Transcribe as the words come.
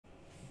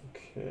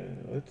Okay,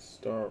 let's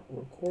start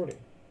recording.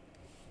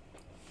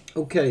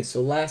 Okay,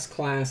 so last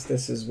class,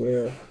 this is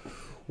where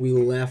we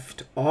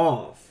left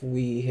off.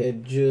 We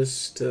had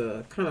just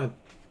kind of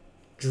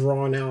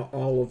drawn out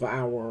all of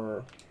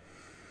our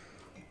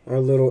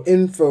little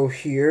info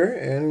here,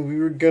 and we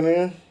were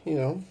gonna,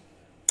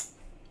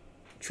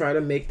 try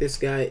to make this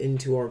guy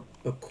into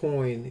a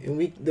coin. And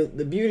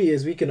the beauty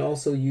is we can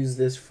also use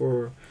this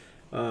for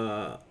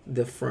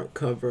the front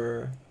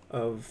cover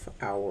of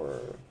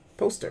our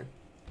poster.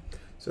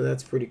 So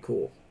that's pretty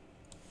cool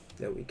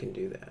that we can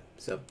do that.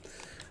 So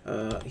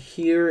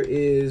here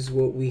is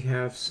what we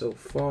have so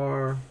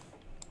far.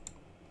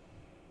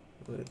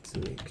 Let's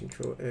make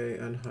Control A,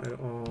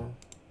 unhide all.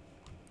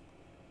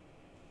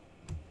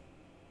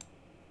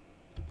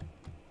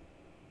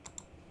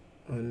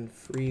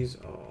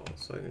 Unfreeze all.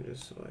 So I can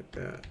just select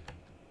that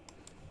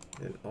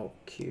and Alt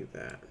Q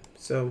that.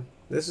 So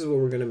this is what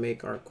we're going to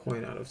make our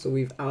coin out of. So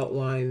we've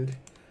outlined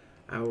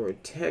our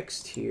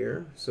text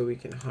here so we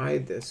can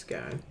hide this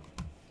guy.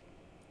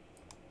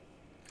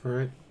 All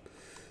right.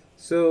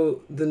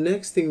 So the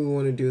next thing we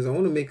want to do is I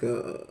want to make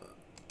the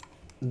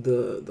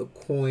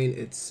coin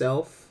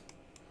itself.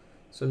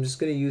 So I'm just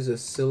going to use a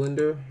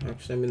cylinder.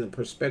 Actually, I'm in the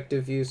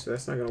perspective view, so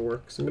that's not going to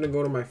work. So I'm going to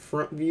go to my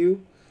front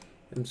view.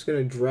 I'm just going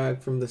to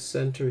drag from the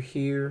center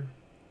here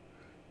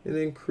and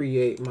then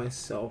create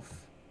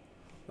myself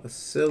a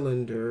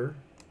cylinder.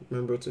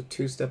 Remember, it's a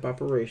two-step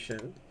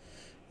operation.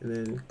 And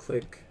then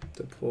click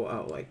to pull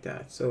out like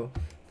that. So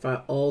if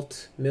I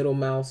Alt, middle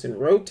mouse, and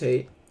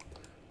rotate,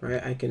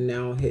 right, I can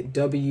now hit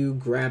W,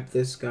 grab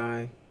this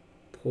guy,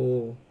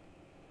 pull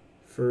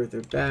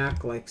further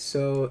back like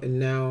so, and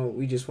now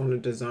we just want to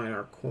design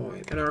our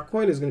coin. And our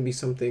coin is going to be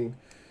something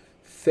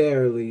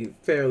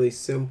fairly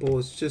simple.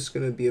 It's just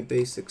going to be a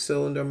basic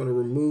cylinder. I'm going to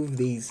remove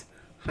these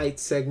height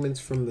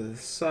segments from the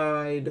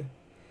side.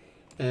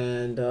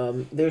 And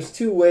there's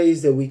two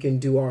ways that we can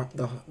do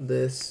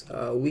this.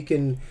 We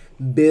can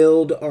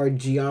build our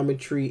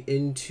geometry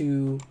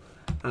into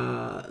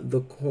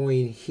the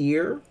coin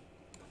here,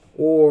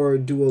 or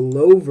do a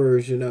low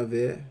version of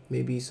it,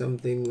 maybe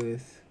something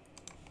with,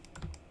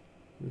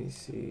 let me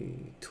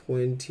see,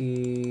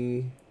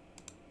 20.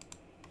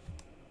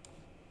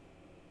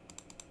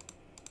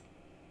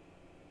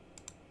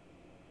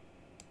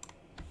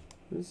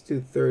 Let's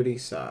do 30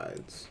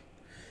 sides.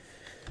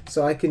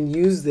 So I can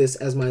use this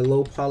as my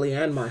low poly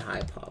and my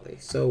high poly.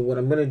 So what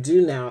I'm going to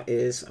do now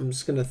is I'm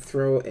just going to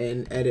throw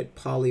an edit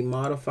poly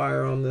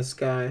modifier on this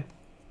guy.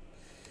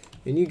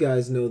 And you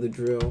guys know the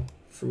drill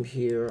from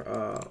here.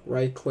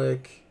 Right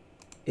click,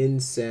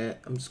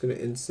 inset. I'm just going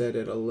to inset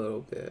it a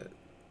little bit.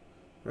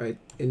 Right,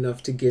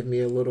 enough to give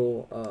me a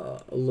little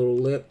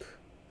lip,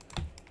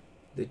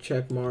 the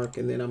check mark,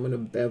 and then I'm going to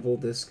bevel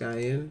this guy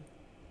in.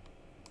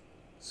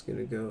 It's going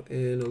to go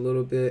in a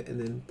little bit and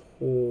then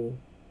pull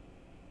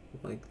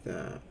like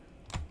that.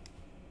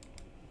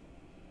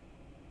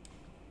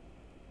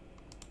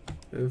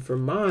 And for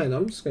mine,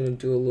 I'm just going to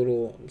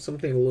do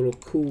something a little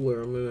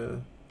cooler. I'm going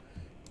to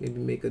maybe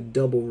make a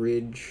double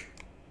ridge,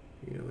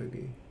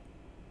 maybe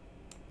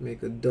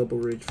make a double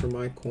ridge for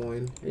my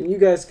coin. And you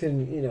guys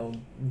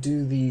can,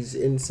 do these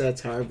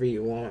insets however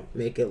you want.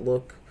 Make it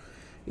look,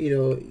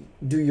 do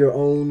your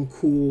own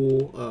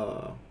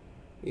cool,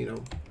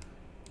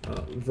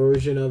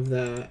 version of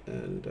that,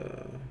 and,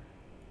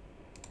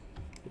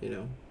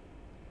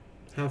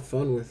 have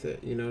fun with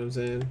it. You know what I'm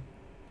saying?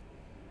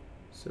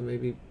 So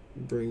maybe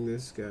bring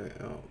this guy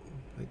out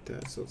like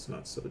that so it's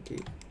not so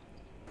deep.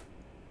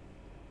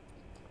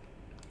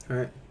 All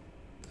right.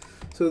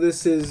 So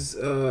this is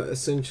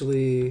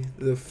essentially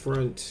the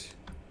front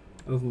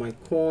of my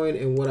coin,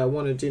 and what I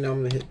want to do now, I'm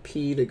going to hit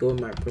P to go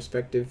in my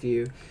perspective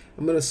view.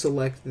 I'm going to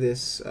select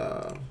this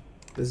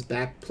this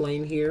back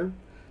plane here. I'm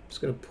just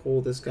going to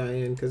pull this guy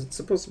in because it's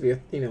supposed to be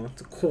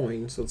it's a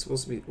coin, so it's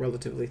supposed to be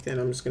relatively thin.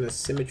 I'm just going to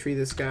symmetry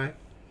this guy,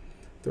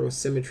 throw a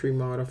symmetry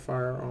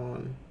modifier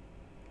on.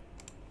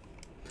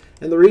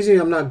 And the reason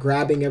I'm not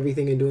grabbing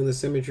everything and doing the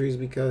symmetry is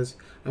because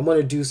I want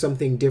to do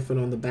something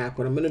different on the back.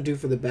 What I'm going to do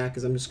for the back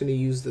is I'm just going to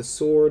use the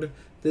sword,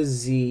 the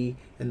Z,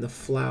 and the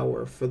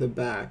flower for the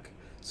back.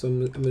 So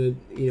I'm going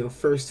to,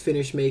 first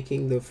finish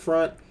making the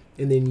front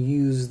and then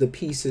use the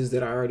pieces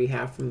that I already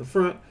have from the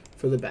front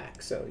for the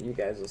back. So you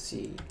guys will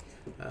see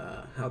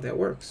how that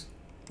works.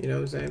 You know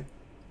what I'm saying?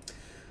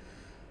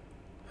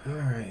 All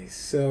right,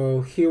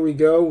 so here we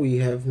go. We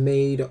have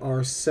made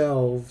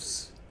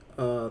ourselves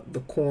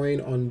the coin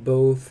on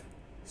both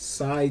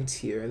sides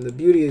here, and the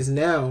beauty is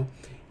now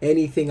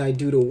anything I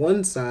do to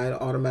one side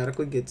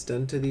automatically gets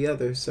done to the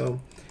other. So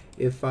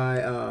if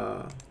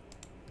I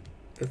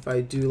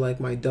do like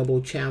my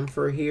double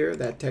chamfer here,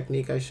 that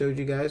technique I showed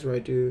you guys, where I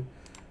do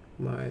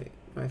my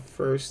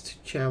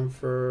first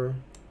chamfer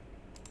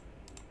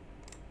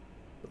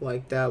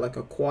like that, like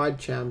a quad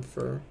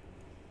chamfer,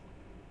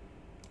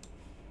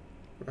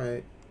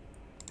 right,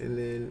 and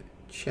then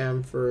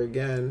chamfer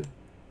again.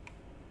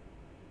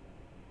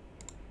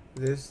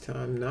 This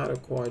time, not a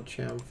quad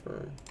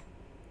chamfer.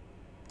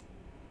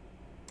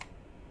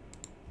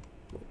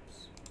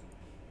 Oops.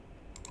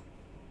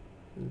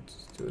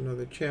 Let's do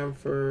another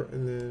chamfer,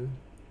 and then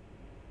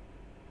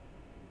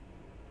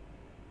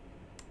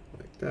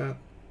like that.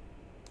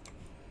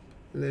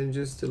 And then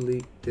just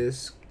delete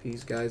these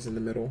guys in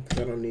the middle, because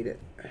I don't need it.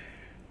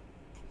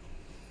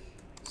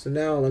 So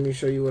now let me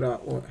show you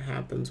what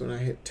happens when I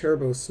hit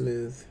turbo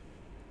smooth.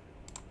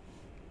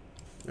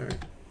 All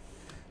right.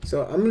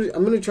 So I'm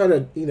gonna try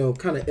to, you know,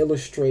 kind of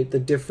illustrate the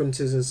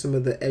differences in some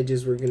of the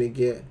edges we're gonna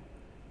get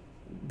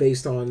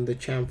based on the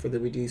chamfer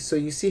that we do. So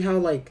you see how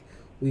like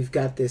we've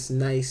got this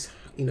nice,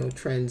 you know,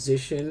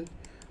 transition.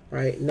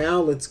 Right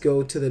now, let's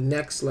go to the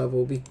next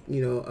level.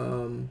 You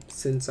know,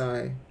 since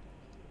I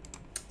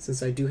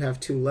do have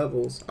 2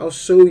 levels, I'll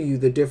show you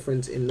the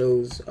difference in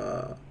those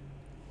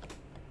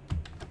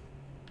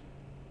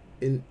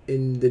in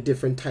the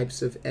different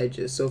types of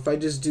edges. So if I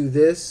just do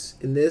this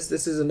and this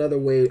is another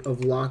way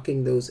of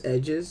locking those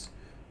edges,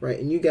 right?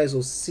 And you guys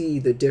will see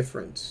the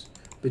difference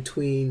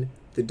between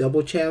the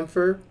double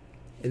chamfer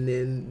and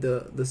then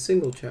the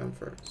single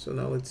chamfer. So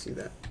now let's see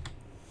that.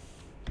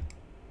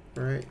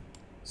 All right.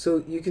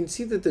 So you can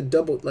see that the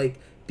double, like,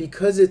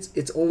 because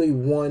it's only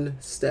one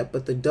step,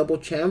 but the double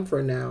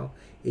chamfer now,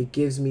 it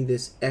gives me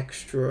this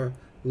extra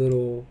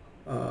little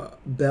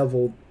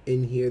bevel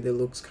in here that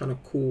looks kind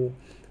of cool,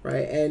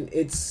 right? And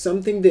it's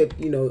something that,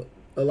 you know,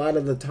 a lot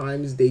of the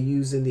times they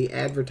use in the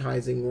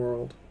advertising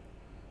world.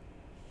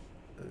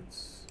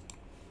 Let's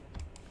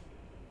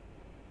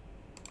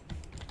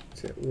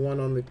hit 1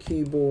 on the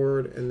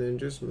keyboard and then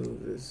just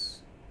move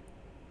this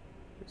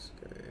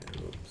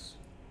guy. Oops.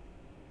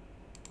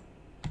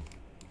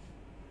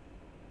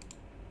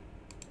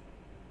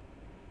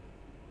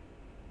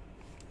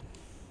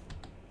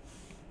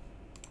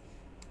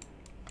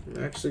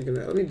 I'm actually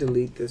gonna, let me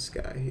delete this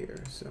guy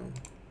here. So,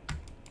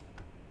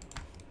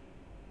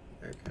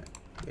 okay,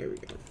 here we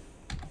go.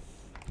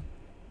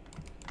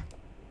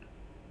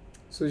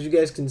 So as you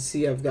guys can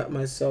see, I've got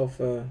myself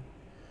a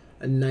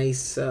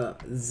nice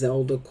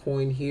Zelda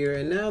coin here.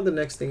 And now the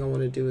next thing I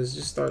want to do is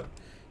just start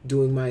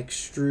doing my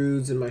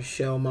extrudes and my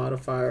shell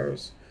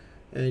modifiers.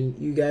 And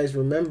you guys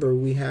remember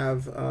we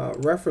have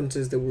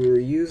references that we were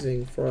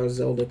using for our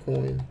Zelda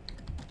coin.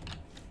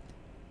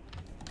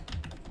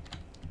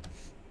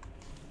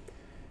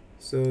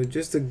 So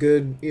just a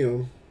good, you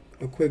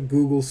know, a quick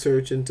Google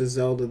search into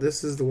Zelda.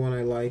 This is the one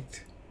I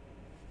liked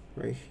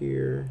right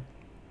here.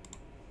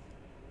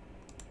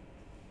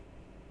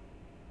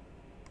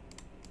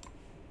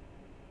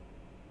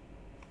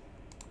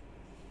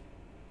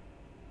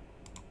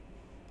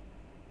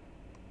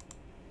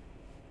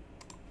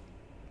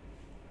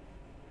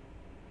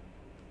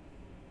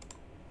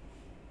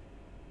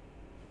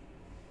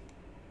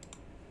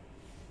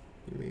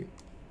 Let me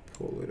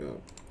pull it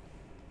up.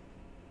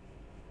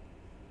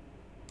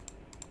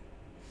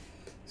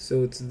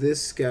 So it's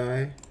this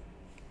guy,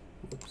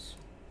 oops,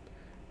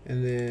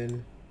 and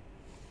then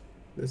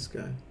this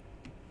guy.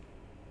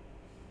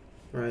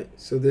 Right,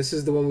 so this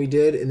is the one we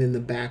did, and then the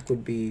back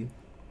would be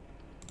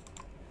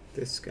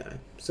this guy.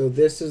 So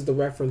this is the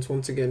reference,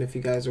 once again, if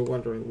you guys are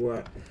wondering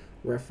what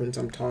reference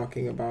I'm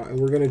talking about. And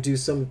we're going to do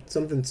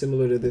something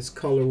similar to this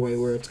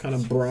colorway where it's kind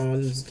of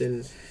bronzed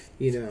and,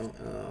 you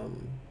know,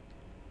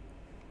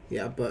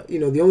 yeah, but, you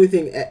know, the only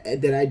thing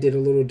that I did a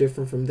little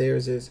different from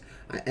theirs is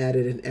I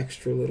added an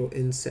extra little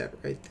inset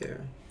right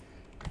there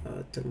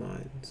to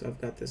mine. So I've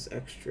got this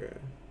extra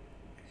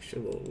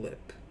little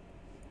lip.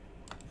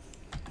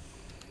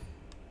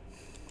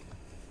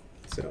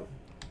 So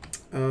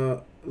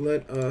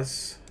let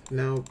us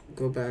now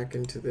go back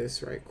into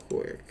this right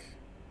quick,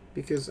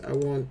 because I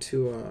want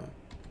to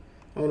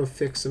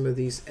fix some of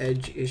these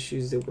edge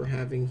issues that we're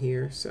having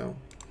here. So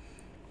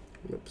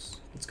whoops.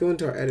 Let's go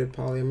into our edit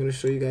poly. I'm going to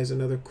show you guys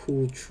another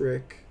cool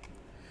trick.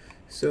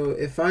 So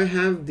if I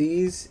have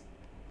these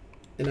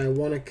and I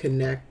want to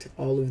connect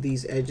all of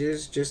these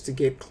edges just to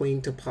get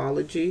clean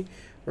topology,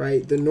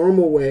 right? The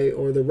normal way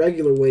or the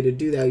regular way to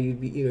do that,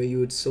 you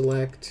would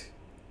select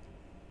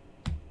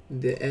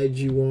the edge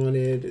you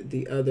wanted,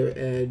 the other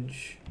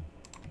edge,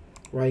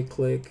 right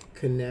click,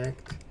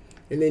 connect,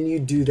 and then you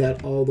do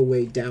that all the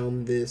way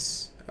down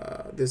this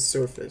this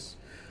surface.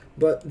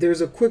 But there's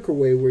a quicker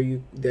way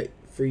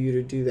for you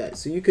to do that.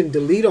 So you can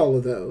delete all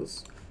of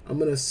those. I'm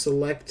going to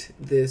select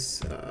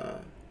this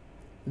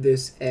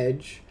this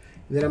edge,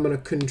 and then I'm going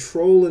to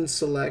control and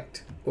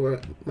select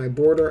my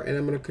border, and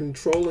I'm going to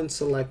control and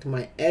select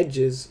my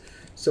edges,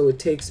 so it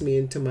takes me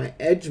into my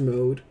edge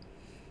mode.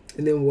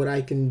 And then what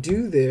I can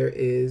do there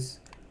is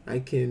I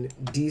can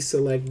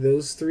deselect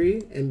those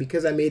 3, and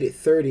because I made it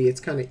 30, it's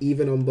kind of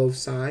even on both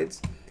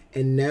sides.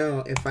 And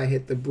now if I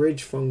hit the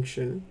bridge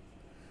function,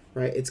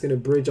 right, it's going to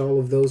bridge all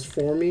of those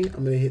for me.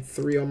 I'm going to hit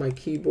 3 on my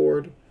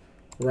keyboard,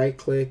 right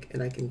click,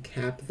 and I can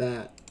cap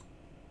that.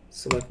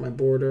 Select my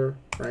border,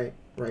 right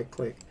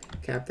click,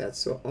 cap that.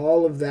 So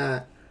all of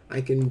that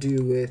I can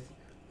do with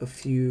a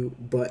few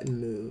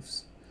button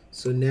moves.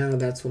 So now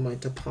that's what my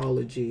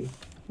topology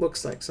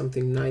looks like,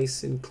 something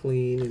nice and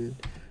clean, and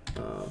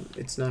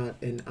it's not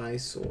an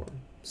eyesore.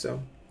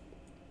 So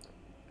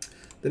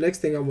the next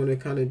thing I want to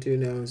kind of do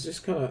now is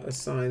just kind of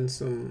assign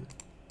some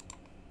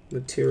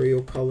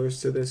material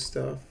colors to this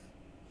stuff.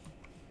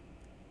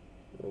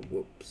 Oh,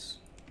 whoops.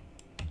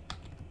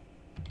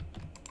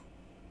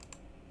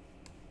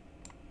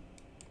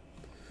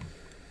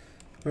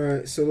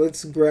 Alright, so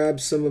let's grab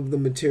some of the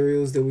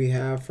materials that we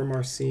have from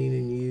our scene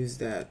and use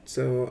that.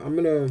 So I'm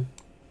gonna,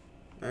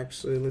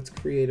 actually, let's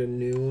create a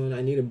new one.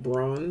 I need a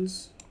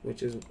bronze,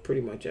 which is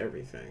pretty much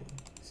everything.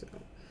 So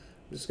I'm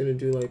just gonna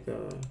do like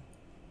a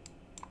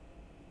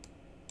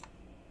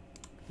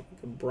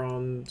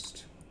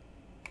bronzed.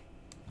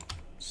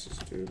 Let's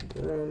just do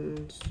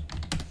bronze.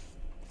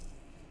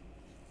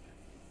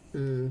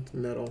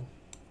 Metal.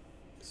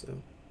 So,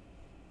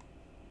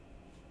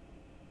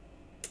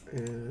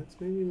 and let's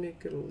maybe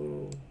make it a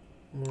little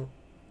more.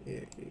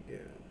 Yeah, you go.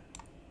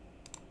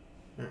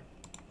 Alright.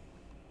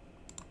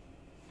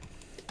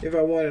 If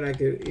I wanted, I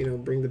could, you know,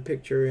 bring the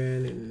picture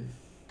in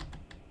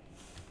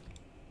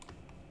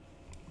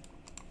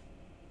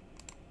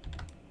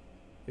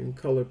and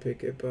color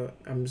pick it, but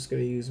I'm just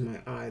going to use my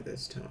eye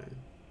this time.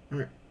 All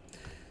right.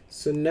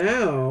 So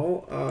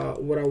now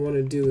what I want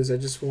to do is I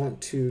just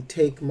want to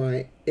take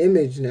my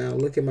image now,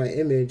 look at my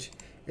image,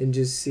 and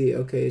just see,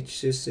 okay, it's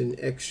just an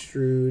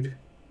extrude,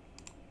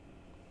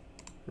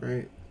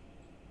 right?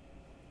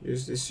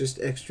 It's just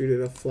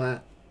extruded a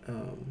flat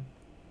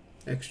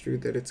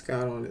extrude that it's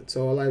got on it.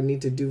 So all I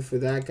need to do for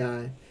that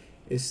guy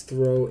is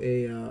throw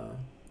a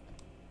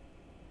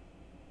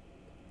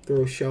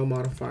shell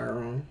modifier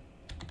on.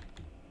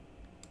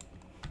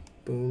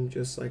 Boom,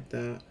 just like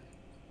that.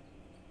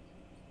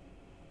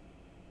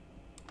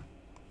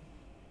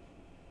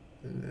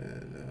 And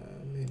then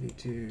maybe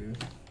do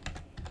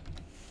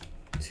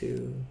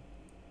 2.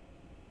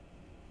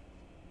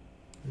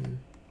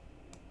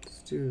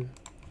 Let's do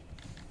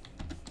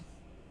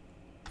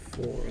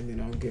 4, and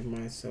then I'll give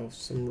myself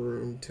some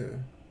room to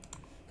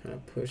kind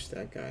of push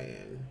that guy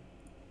in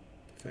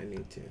if I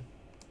need to.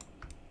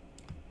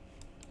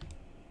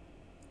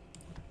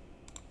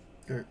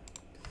 All right.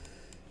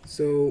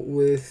 So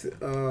with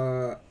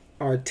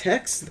our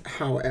text,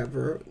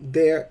 however,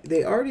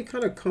 they already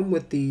kind of come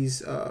with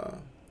these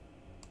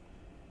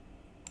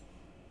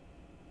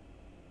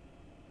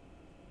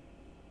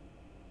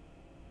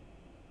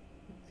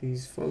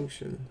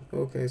functions.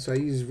 Okay, so I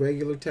use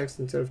regular text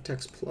instead of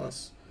text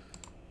plus.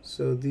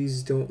 So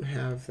these don't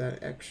have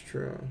that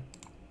extra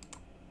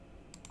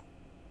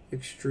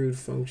extrude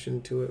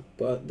function to it,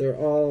 but they're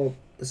all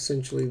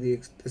essentially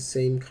the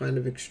same kind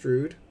of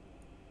extrude.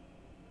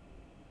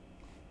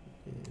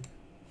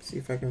 See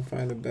if I can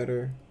find a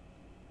better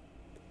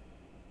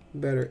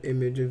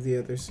image of the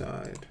other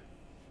side.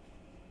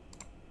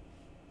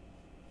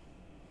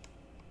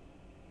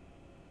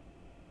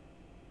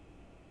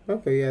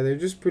 Okay, yeah, they're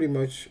just pretty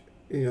much,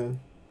 you know,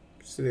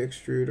 just an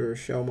extrude or a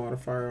shell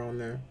modifier on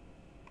there.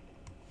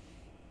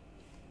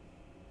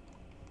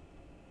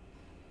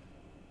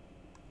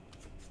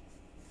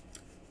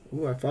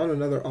 Ooh, I found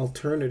another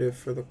alternative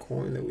for the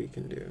coin that we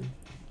can do.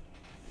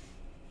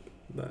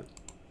 But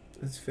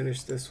let's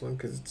finish this one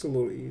because it's a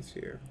little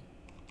easier.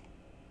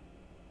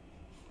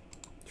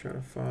 Trying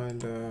to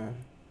find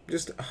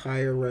just a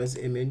higher res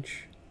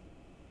image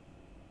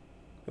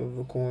of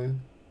the coin.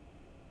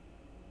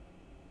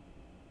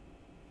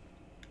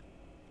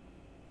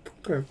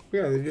 Okay,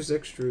 yeah, they're just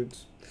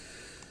extrudes.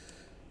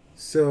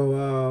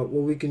 So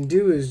what we can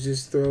do is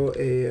just throw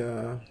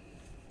a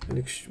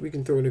we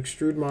can throw an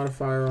extrude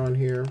modifier on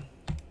here,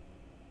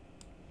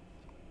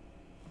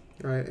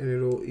 right? And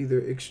it'll either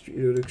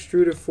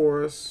extrude it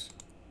for us.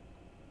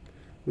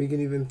 We can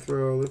even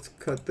throw, let's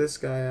cut this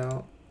guy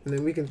out, and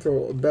then we can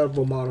throw a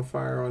bevel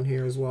modifier on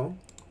here as well,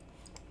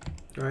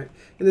 right?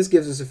 And this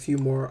gives us a few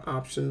more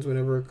options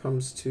whenever it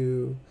comes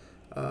to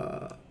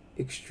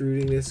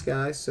extruding this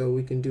guy. So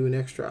we can do an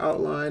extra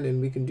outline,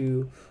 and we can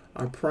do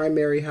our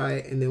primary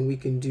height, and then we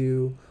can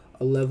do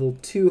a level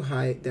 2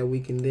 height that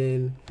we can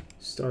then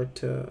start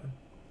to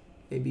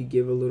maybe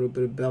give a little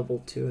bit of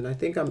bevel to. And I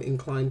think I'm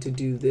inclined to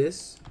do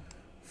this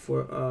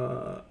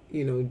for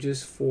you know,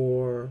 just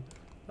for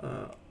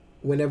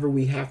whenever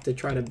we have to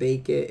try to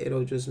bake it,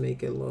 it'll just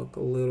make it look a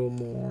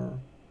little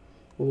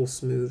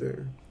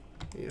smoother,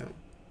 you know.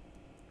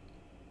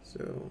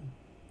 So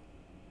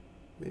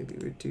maybe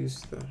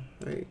reduce the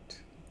height.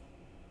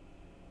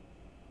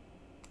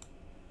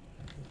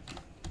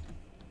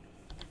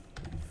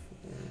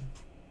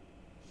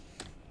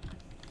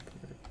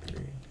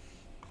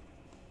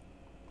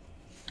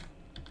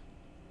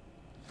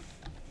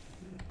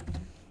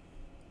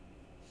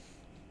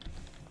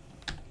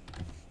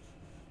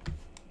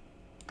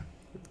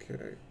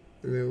 Okay,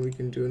 and then we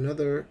can do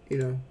another, you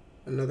know,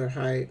 another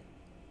height.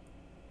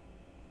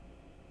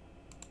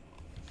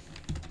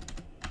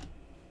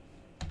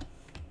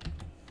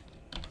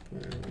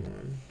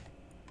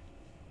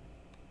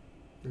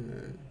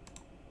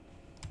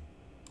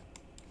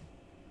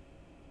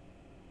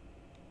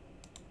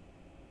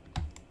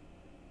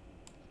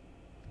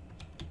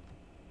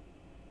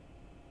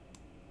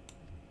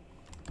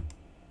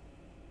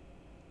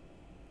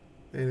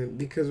 And then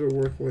because we're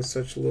working with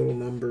such little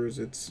numbers,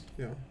 it's,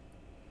 you know,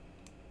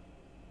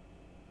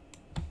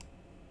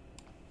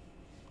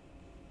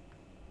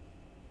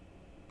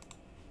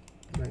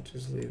 Might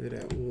just leave it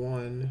at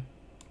 1.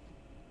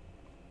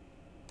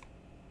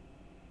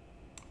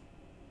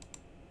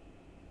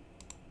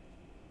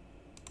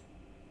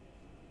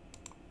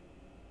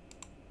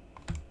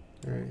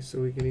 Alright, so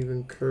we can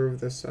even curve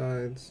the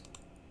sides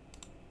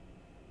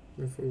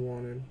if we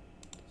wanted.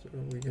 So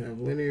we can have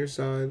linear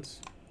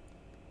sides,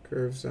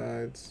 curved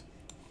sides.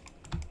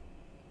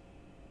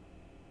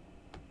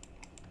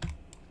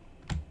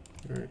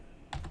 Alright,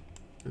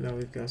 and now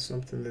we've got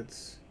something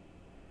that's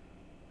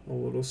a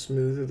little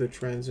smoother, the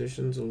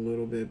transition's a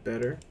little bit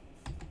better.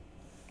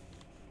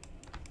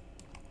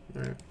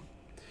 Alright,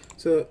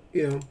 so,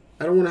 you know,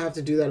 I don't want to have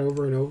to do that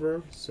over and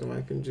over, so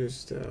I can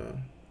just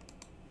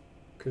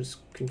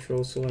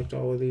control select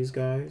all of these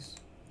guys.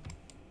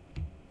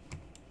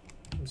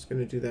 I'm just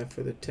going to do that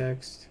for the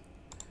text,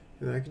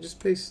 and I can just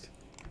paste.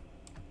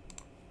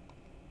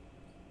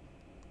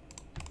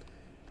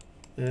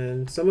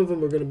 And some of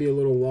them are going to be a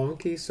little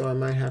wonky, so I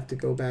might have to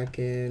go back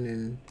in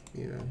and,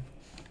 you know,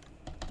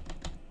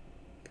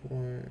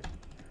 point.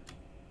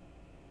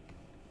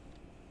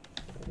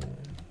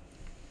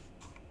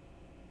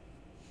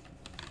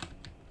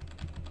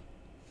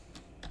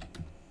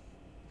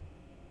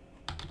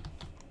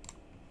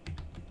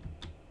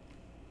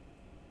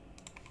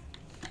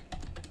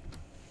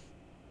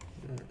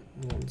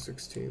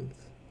 1/16.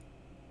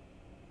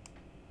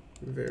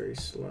 Very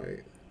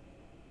slight.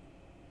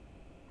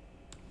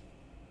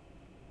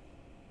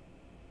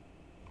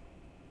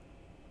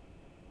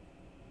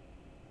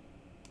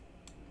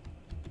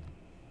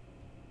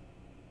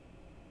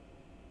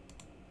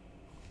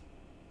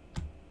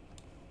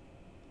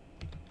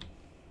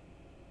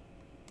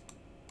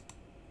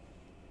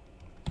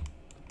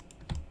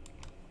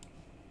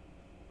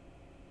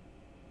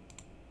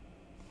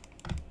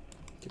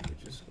 Give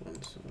it just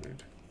one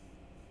side.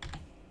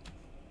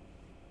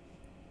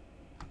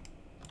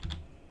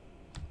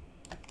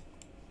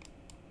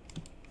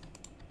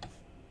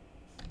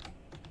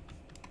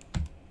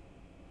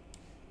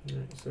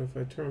 Alright, so if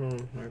I turn on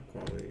high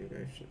quality, you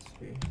guys should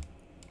see.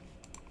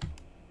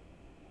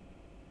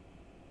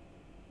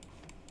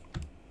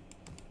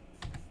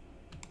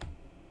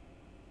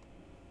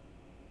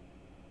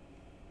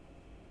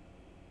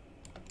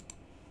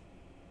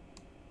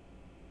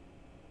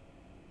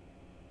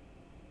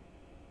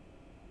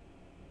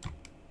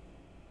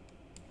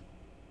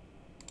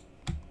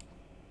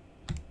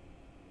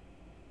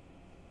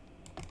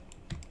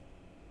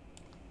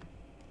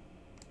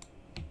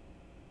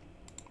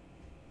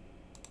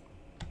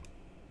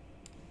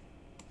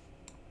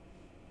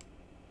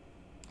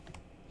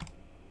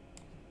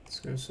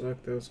 Going to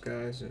select those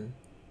guys and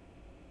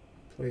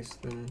place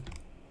them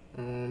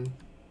on.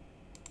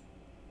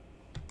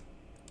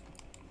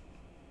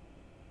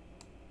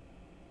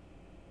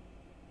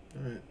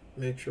 All right,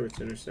 make sure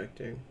it's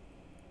intersecting.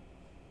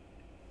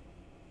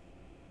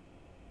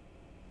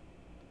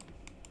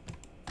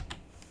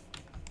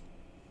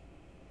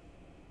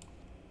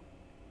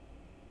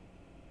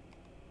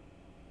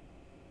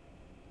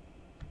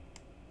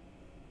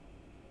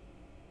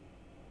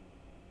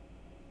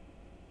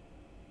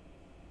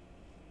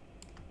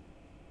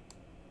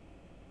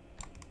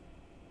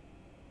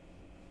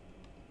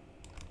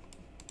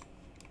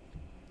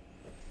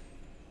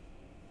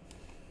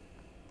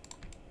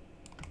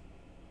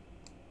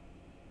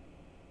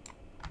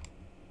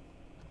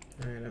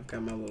 Alright, I've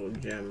got my little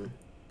gem.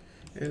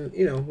 And,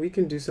 you know, we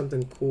can do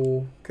something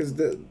cool. Because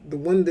the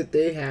one that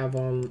they have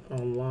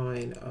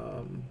online,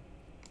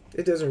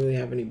 it doesn't really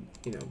have any,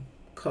 you know,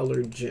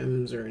 colored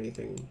gems or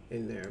anything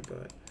in there.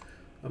 But,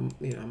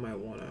 you know, I might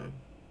want to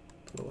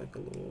put like a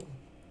little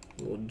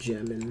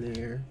gem in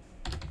there.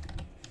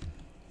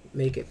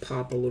 Make it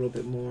pop a little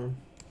bit more.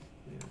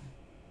 You know.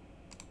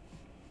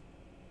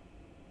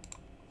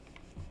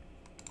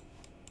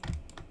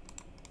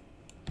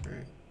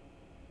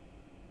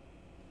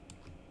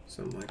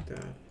 Something like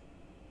that.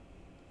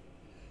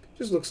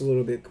 Just looks a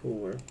little bit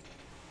cooler.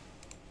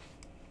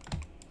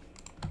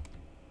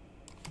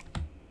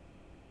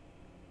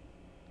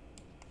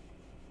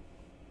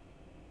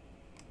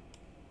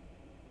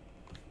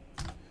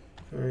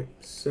 Alright,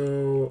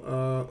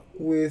 so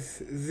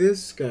with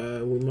this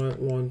guy, we might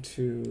want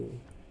to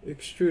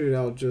extrude it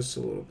out just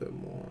a little bit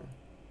more.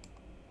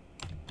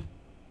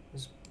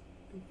 Just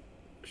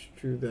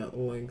extrude that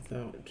length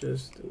out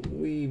just a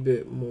wee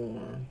bit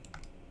more.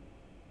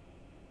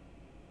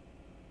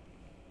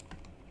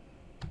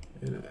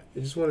 And I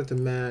just wanted to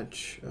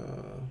match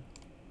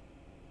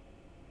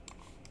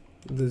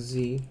the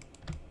Z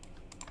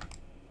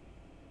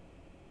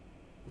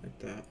like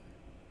that.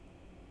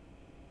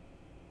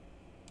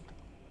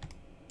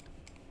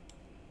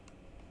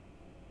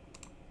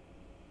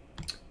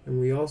 And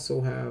we also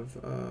have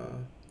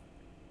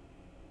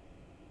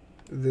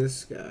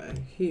this guy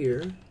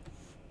here.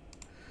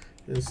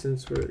 And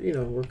since we're, you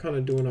know, we're kind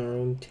of doing our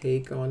own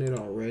take on it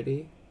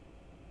already,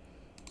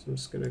 so I'm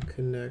just going to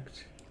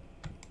connect.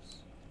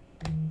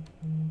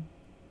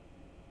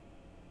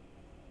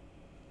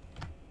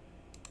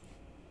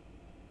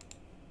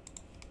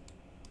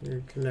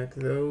 You connect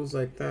those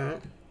like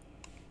that.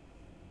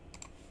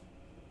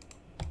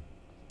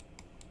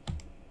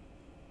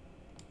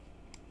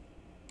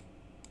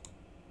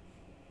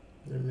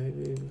 And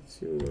maybe, let's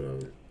see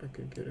what I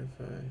could get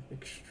if I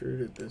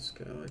extruded this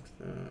guy like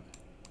that.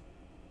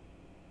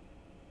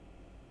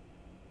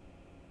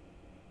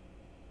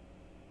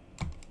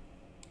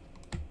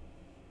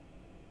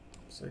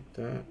 Just like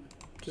that.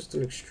 Just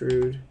an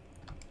extrude.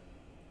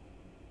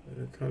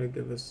 And it kind of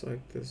give us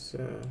like this,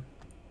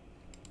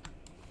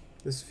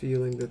 this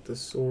feeling that the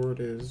sword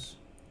is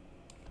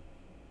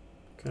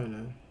kind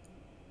of,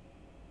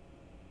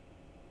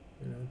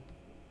 you know,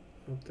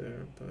 up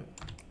there, but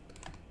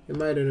it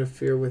might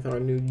interfere with our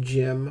new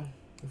gem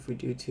if we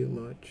do too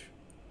much.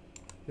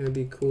 It'd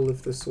be cool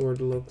if the sword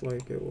looked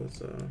like it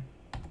was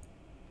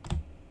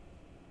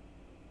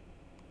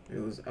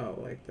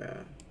out like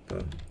that,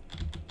 but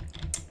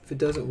if it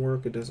doesn't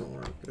work, it doesn't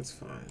work. It's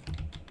fine.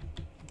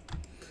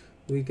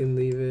 We can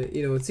leave it,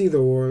 you know, it's either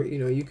or, you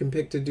know, you can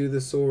pick to do the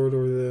sword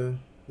or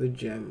the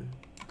gem,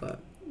 but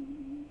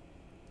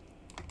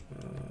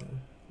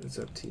it's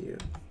up to you.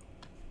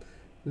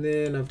 And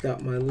then I've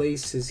got my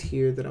laces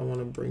here that I want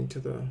to bring to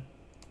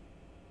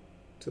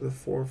the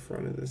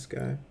forefront of this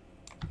guy.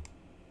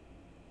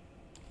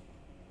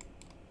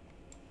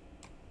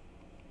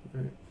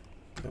 All right,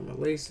 got my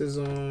laces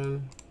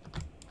on.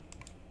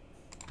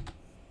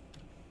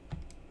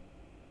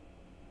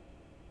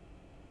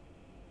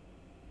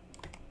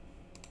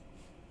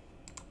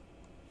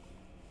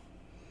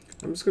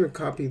 I'm just going to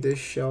copy this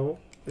shell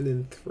and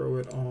then throw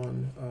it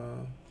on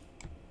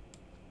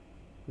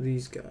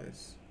these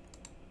guys.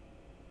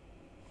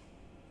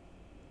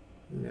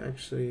 And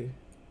actually,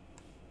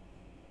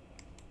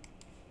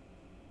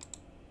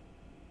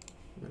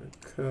 I'm going to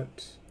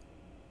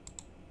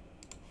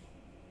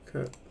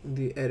cut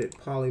the edit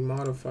poly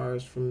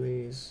modifiers from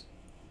these,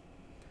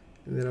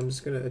 and then I'm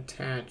just going to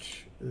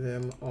attach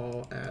them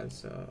all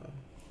as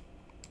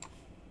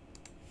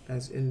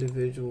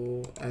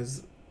individual,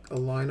 as a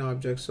line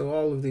object. So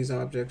all of these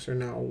objects are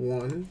now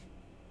one.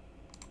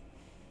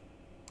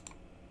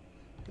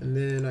 And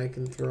then I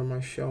can throw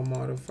my shell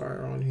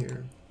modifier on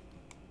here.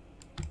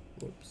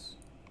 Whoops.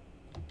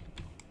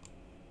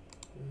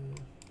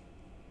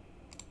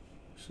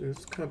 So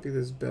let's copy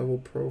this bevel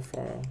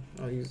profile.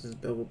 I'll use this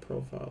bevel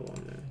profile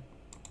on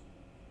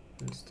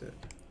there instead.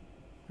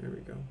 There we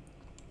go.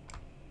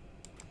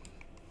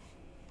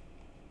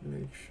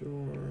 Make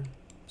sure,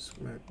 just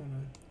might want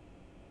to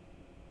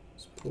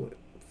just pull it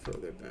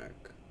further back.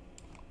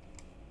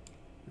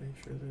 Make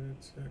sure that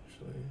it's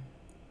actually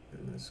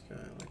in this guy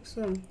like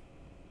so.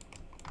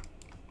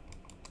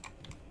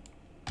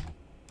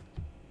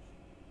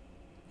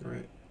 All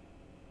right.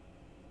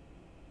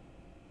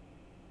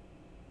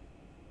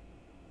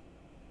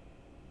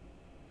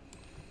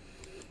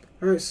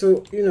 All right,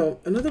 so, you know,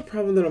 another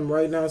problem that I'm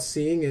right now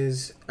seeing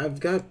is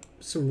I've got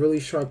some really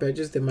sharp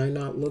edges that might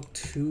not look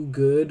too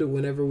good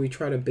whenever we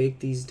try to bake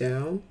these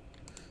down.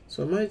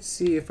 So I might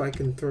see if I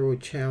can throw a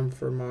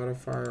chamfer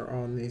modifier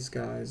on these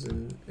guys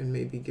and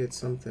maybe get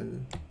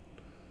something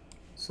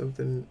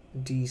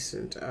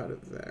decent out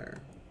of there.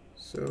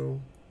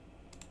 So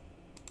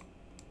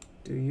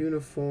do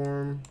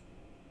uniform,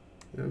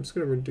 and I'm just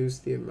going to reduce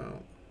the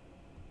amount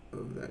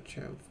of that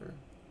chamfer.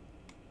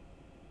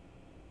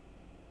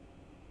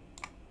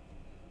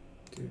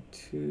 Do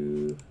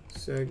 2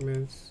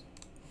 segments.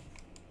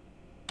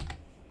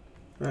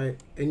 Right,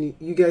 and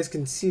you guys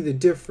can see the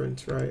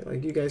difference, right?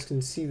 Like you guys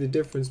can see the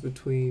difference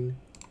between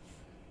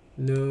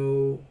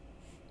no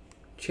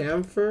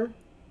chamfer,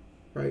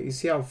 right? You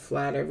see how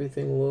flat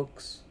everything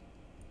looks?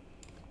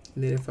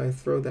 And then if I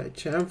throw that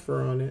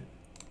chamfer on it,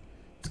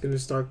 it's going to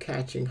start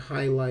catching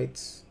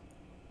highlights,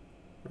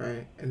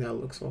 right? And that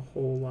looks a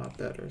whole lot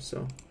better.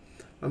 So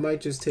I might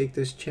just take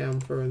this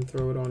chamfer and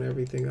throw it on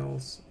everything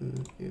else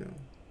and, you know,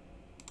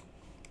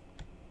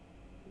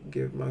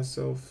 give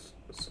myself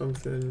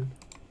something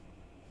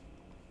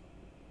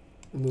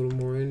a little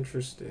more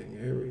interesting.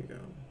 Here we go.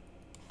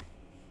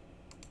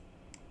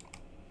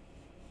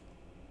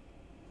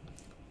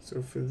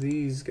 So for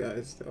these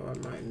guys though, I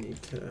might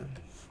need to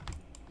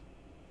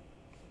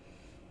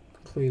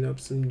clean up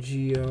some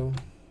geo.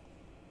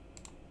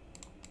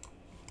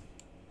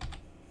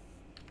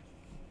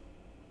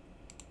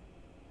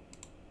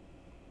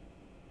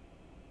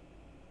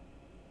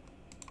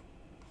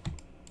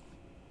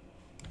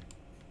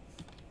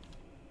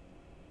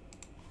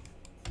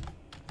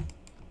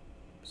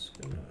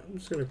 I'm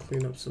just going to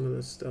clean up some of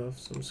this stuff.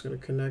 So I'm just going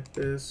to connect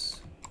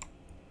this.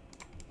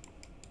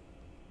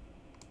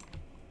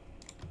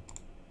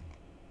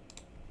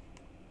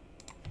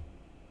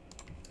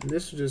 And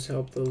this will just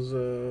help those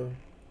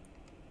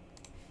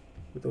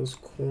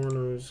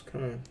corners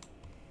kind of,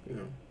 you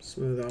know,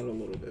 smooth out a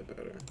little bit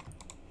better.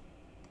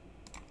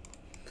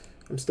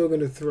 I'm still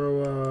going to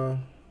throw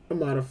a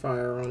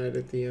modifier on it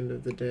at the end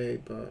of the day,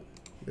 but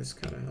this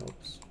kind of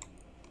helps.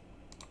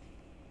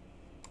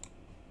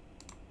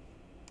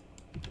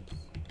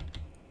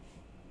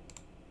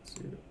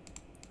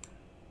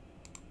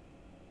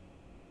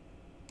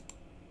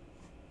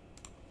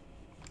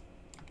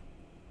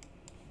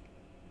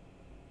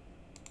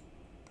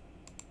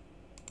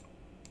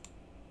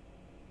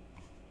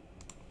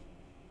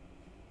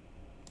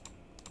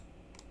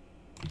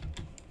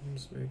 I'm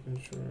just making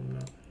sure I'm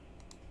not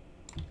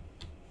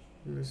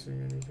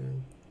missing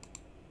anything.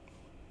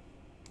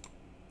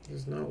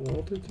 Is it not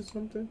welded to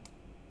something?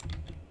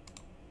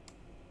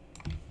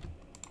 It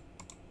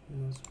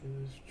must be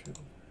this chunk.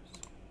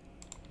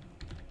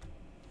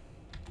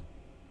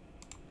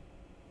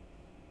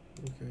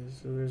 Okay,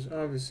 so there's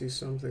obviously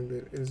something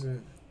that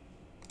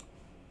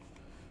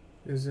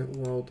isn't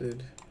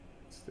welded.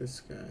 It's this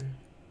guy.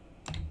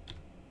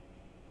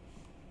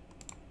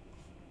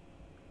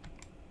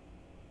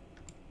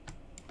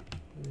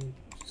 Let me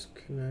just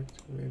connect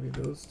maybe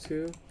those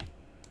two.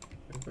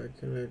 If I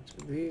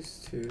connect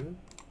these two,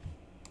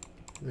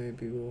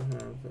 maybe we'll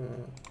have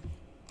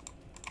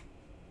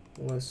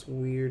less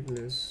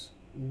weirdness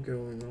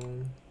going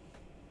on.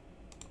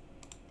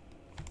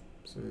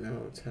 So now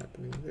it's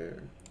happening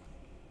there.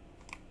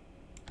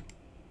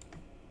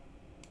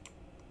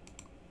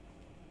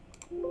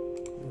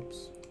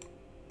 Oops.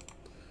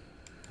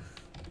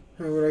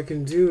 Alright, what I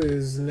can do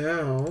is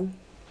now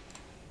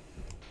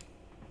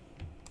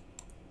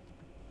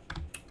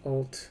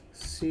Alt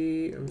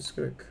C. I'm just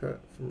going to cut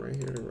from right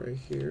here to right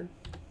here.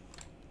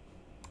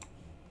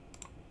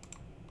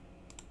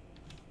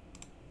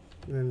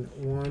 And then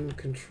one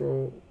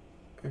control,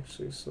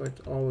 actually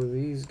select all of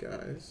these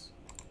guys.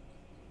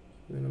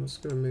 And then I'm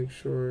just going to make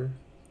sure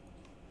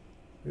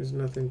there's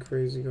nothing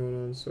crazy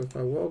going on. So if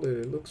I weld it,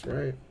 it looks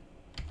right.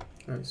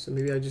 Alright, so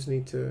maybe I just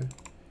need to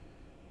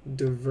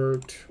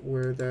divert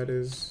where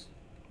that's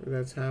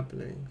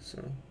happening.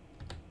 So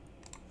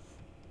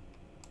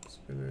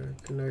just gonna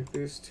connect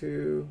these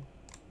two,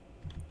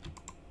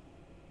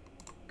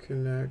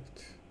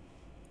 connect.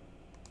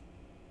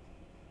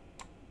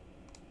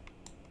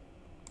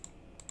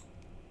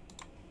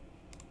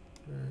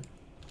 Alright.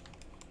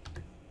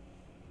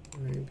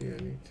 Maybe I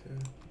need to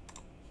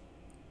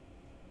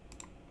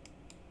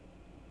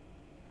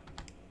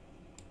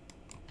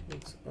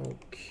let's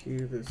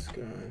Alt-Q this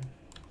guy.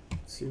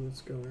 Let's see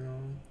what's going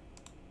on.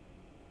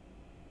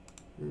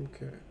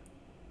 Okay.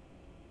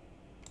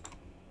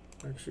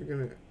 Actually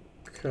gonna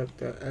cut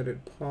that edit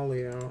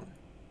poly out.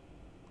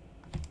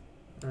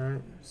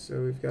 Alright,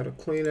 so we've got a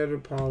clean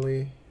edit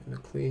poly and a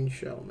clean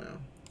shell now.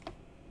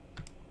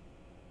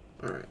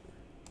 Alright.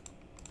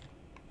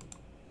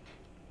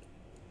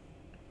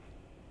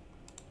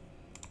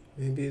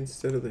 Maybe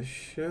instead of the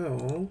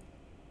shell,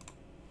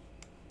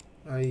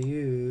 I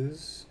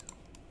use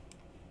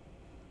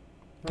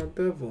our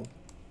bevel.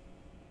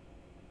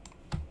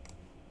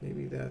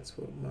 Maybe that's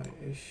what my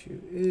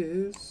issue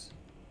is.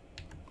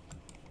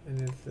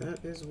 And if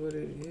that is what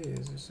it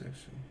is, let's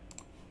actually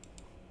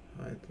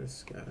hide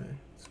this guy.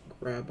 Let's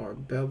grab our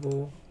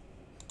bevel,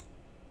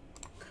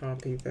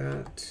 copy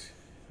that.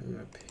 I'm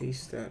going to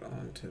paste that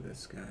onto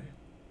this guy.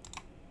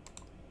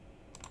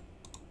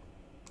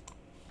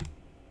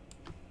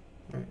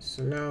 Alright,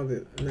 so now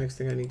the next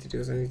thing I need to do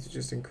is I need to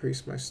just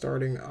increase my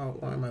starting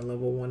outline, my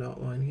level 1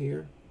 outline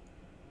here,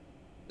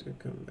 to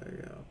come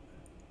back out.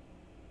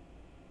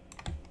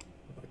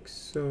 Like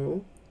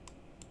so.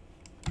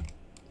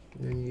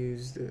 And then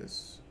use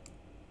this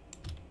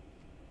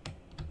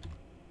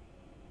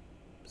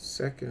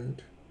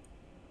second.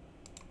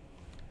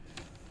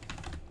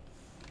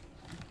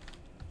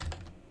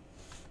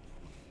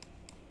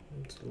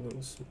 It's a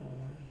little smaller.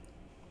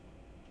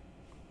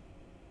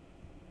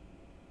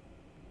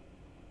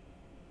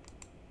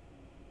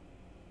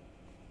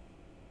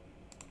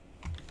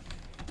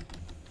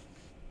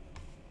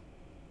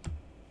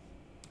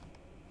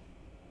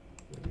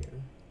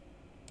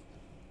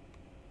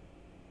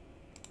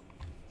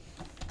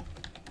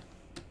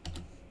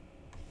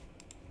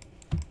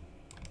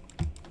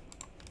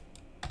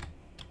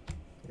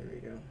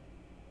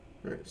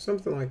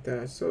 Something like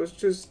that. So it's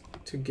just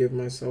to give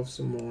myself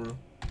some more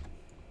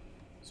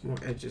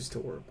edges to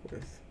work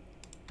with.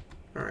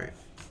 All right.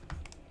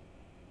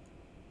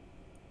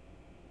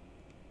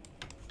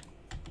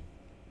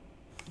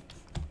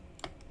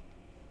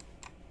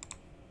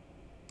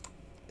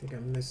 I think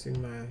I'm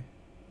missing my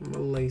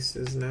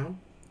laces now.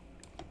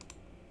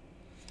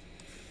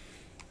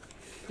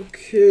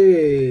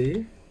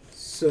 Okay,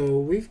 so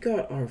we've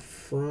got our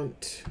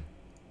front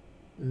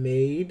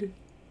made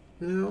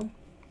now.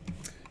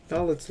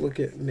 Now let's look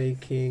at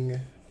making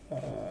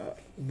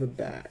the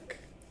back.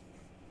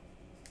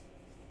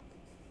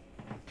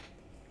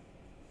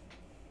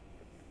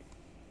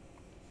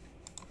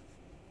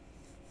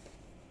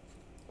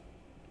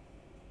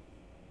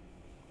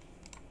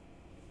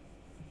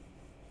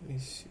 Let me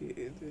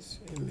see this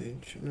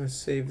image. I'm going to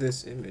save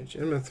this image.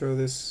 I'm going to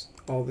throw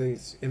all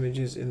these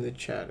images in the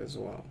chat as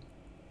well.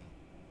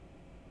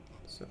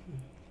 So.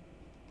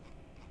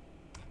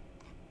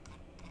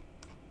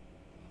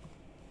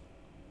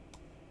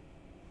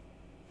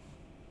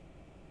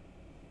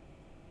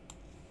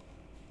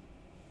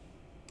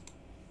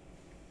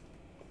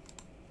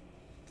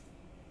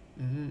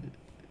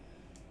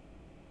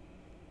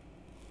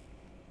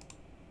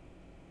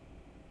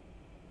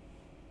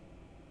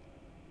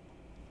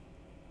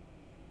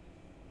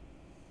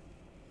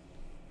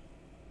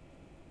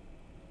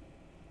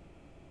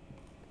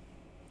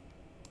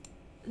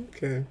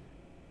 Okay.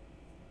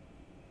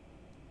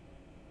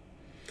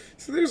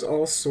 So there's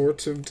all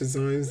sorts of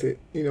designs that,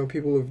 you know,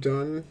 people have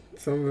done.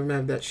 Some of them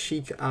have that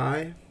chic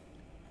eye.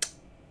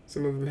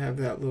 Some of them have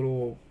that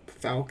little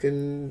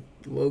falcon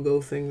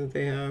logo thing that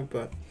they have,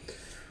 but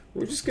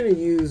we're just going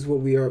to use what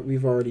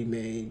we've already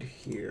made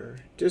here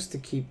just to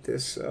keep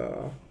this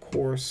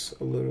course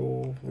a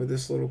little, or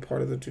this little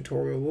part of the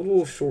tutorial a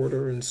little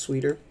shorter and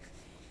sweeter.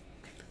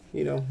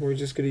 You know, we're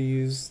just going to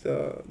use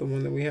the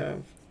one that we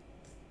have.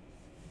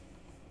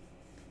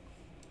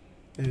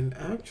 And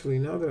actually,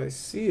 now that I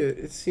see it,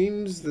 it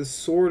seems the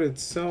sword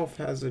itself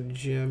has a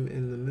gem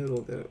in the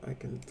middle that I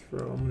can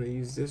throw. I'm going to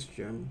use this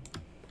gem.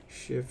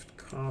 Shift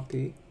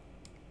copy.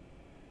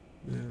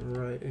 And then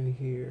right in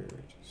here,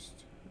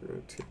 just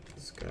rotate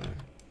this guy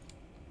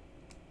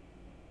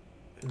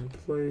in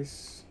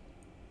place.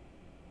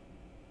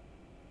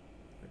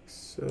 Like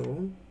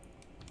so.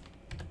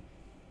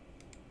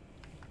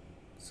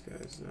 This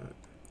guy's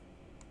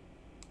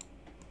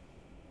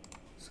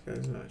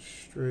not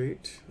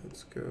straight.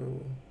 Let's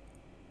go.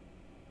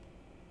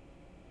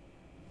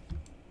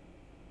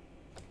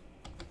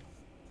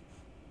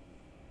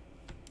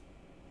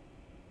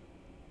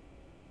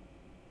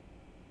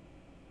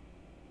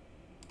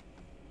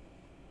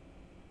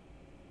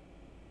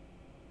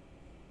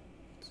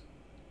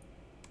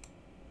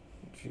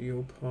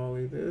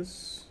 Geopoly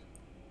this.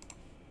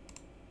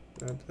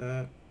 Grab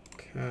that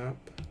cap.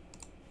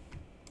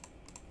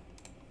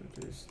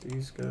 Reduce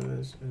these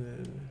guys and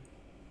then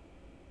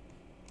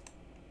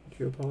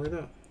geopoly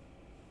that.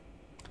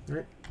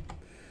 Alright.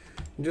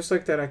 And just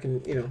like that, I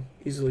can, you know,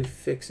 easily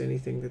fix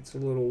anything that's a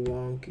little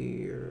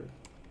wonky or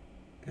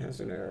has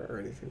an error or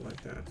anything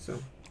like that.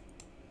 So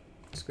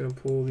just gonna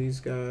pull these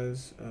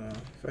guys.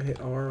 If I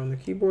hit R on the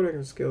keyboard, I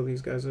can scale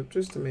these guys up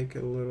just to make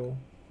it a little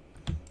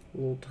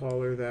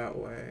taller that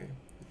way.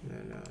 And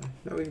then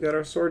now we've got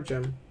our sword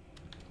gem.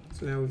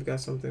 So now we've got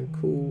something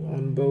cool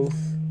on both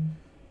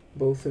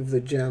of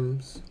the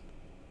gems.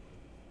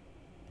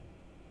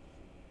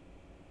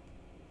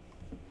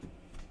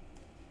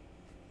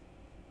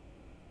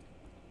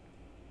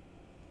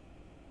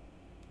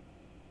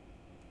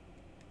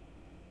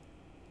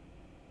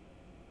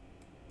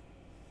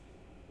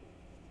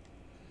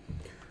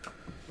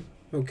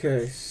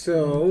 Okay,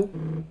 so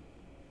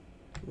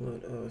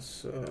let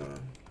us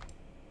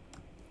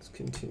let's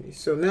continue.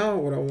 So now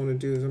what I want to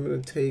do is I'm going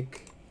to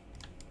take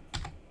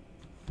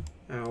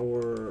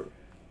our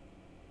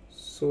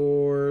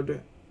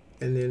sword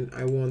and then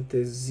I want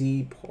the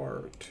Z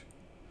part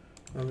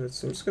of it.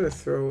 So I'm just going to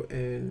throw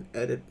in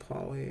edit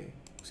poly.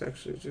 It's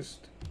actually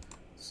just,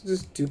 let's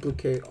just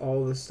duplicate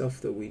all the stuff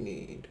that we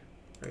need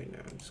right now.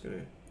 I'm just going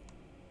to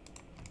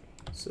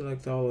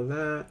select all of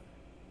that.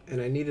 And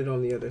I need it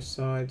on the other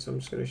side, so I'm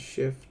just going to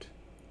shift,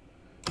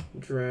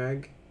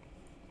 drag,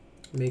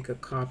 make a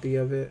copy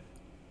of it,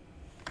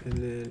 and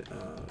then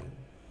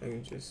I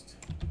can just,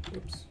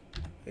 oops,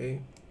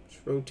 okay,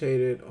 just rotate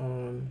it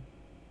on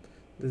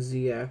the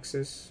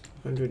Z-axis,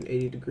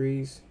 180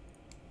 degrees,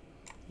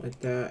 like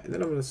that. And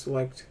then I'm going to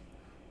select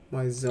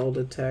my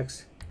Zelda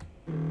text,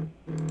 and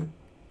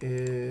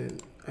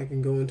I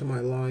can go into my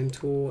line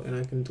tool, and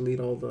I can delete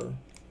all the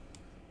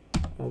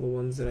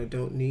ones that I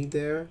don't need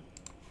there.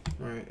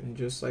 Alright, and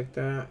just like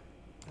that,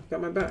 I've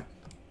got my back.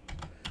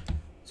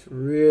 It's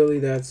really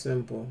that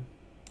simple.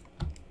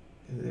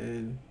 And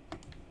then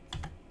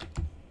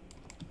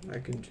I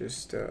can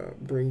just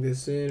bring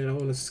this in, and I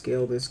want to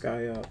scale this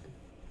guy up.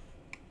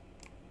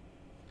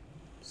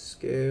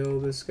 Scale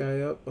this guy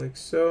up like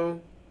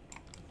so.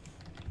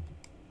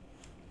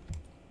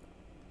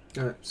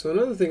 Alright, so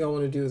another thing I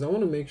want to do is I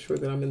want to make sure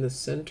that I'm in the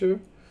center.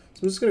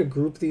 So I'm just going to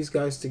group these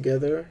guys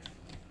together.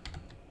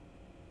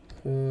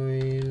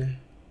 Coin.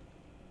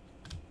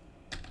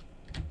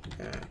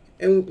 Back.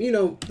 And you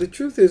know, the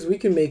truth is we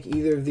can make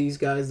either of these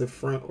guys the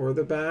front or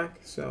the back.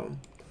 So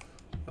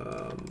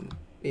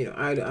you know,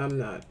 I'm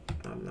not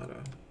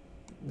a,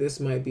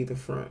 this might be the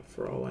front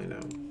for all I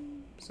know.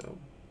 So I'm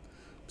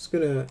just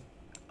gonna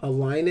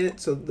align it.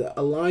 So the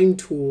align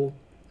tool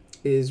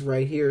is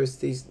right here. Is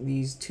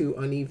these two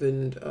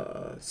uneven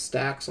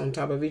stacks on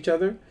top of each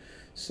other.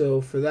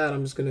 So for that,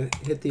 I'm just gonna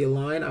hit the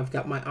align. I've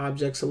got my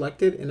object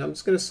selected, and I'm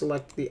just gonna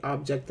select the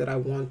object that I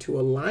want to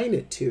align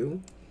it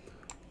to.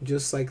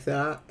 Just like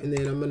that, and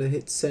then I'm going to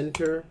hit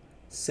center,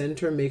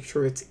 make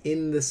sure it's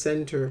in the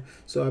center.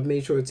 So I've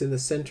made sure it's in the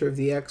center of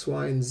the X,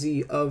 Y, and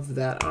Z of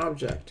that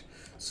object.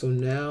 So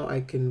now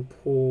I can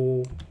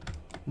pull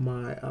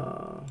my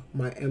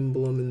my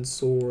emblem and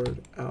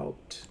sword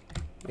out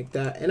like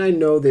that, and I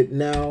know that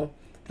now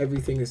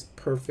everything is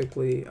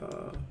perfectly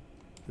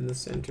in the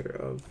center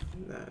of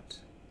that.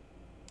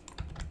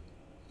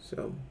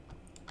 So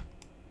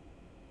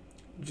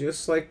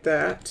just like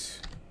that,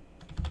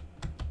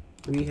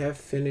 we have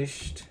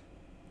finished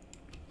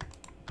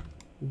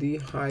the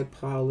high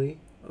poly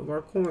of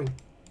our coin.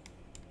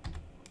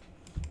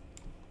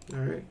 All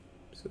right,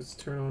 so let's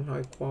turn on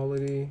high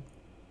quality.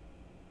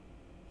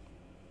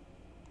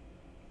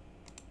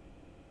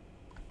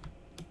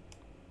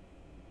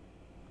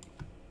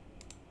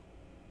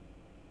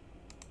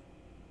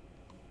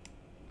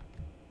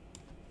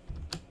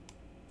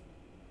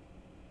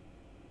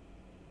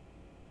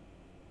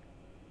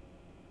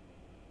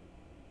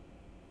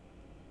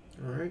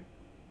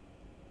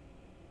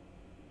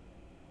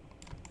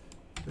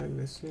 Am I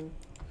missing?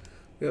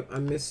 Yep,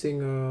 I'm missing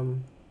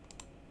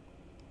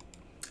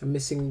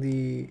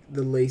the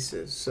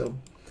laces. So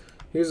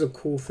here's a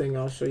cool thing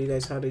I'll show you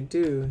guys how to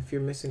do if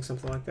you're missing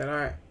something like that. All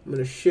right, I'm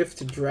gonna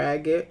shift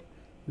drag it,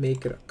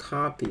 make it a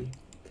copy.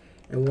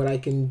 And what I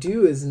can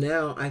do is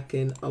now I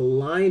can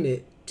align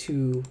it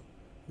to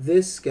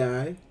this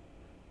guy,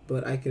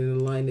 but I can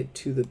align it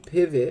to the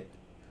pivot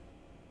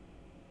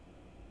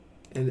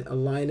and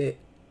align it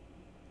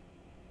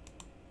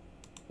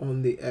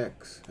on the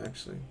X.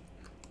 Actually,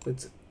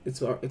 it's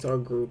our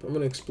group. I'm going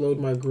to explode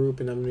my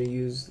group and I'm going to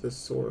use the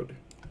sword.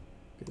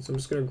 Okay, so I'm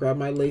just going to grab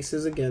my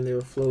laces again. They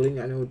were floating.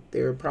 I know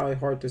they're probably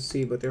hard to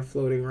see, but they're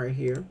floating right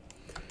here.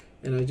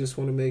 And I just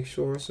want to make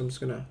sure, so I'm just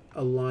going to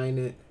align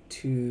it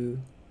to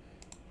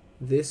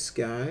this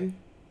guy,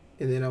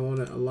 and then I want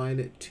to align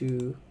it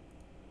to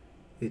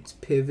its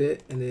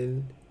pivot, and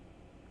then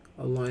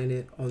align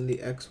it on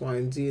the X, Y,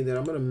 and Z, and then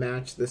I'm going to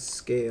match the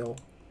scale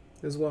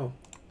as well.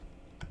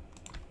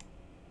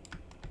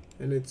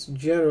 And it's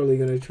generally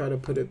going to try to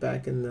put it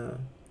back in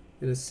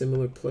a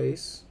similar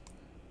place.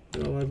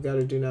 And all I've got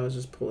to do now is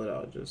just pull it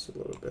out just a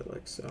little bit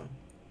like so.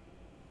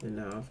 And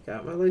now I've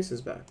got my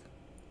laces back.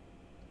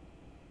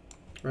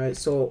 Right,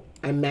 so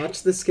I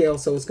match the scale,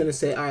 so it's going to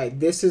say, all right,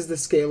 this is the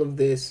scale of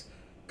this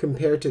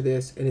compared to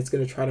this, and it's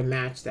going to try to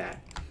match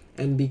that.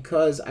 And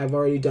because I've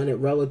already done it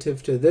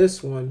relative to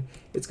this one,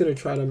 it's going to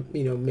try to,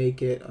 you know,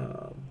 make it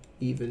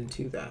even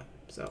to that.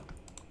 So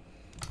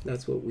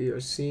that's what we are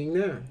seeing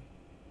there.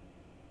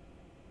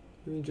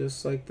 And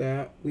just like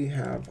that, we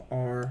have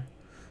our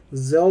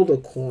Zelda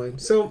coin.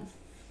 So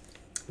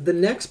the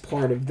next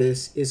part of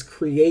this is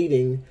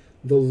creating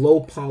the low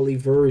poly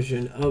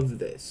version of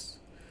this,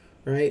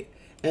 right?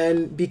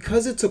 And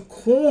because it's a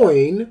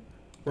coin,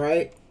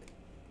 right,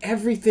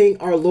 everything,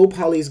 our low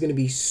poly is going to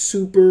be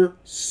super,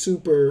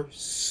 super,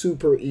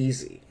 super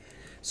easy.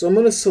 So I'm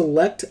going to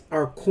select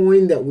our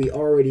coin that we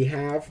already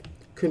have,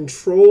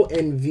 Control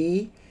and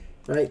V,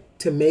 right,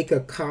 to make a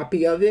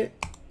copy of it,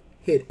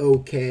 hit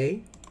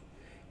OK.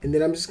 And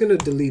then I'm just going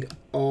to delete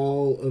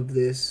all of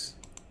this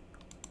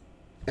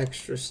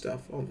extra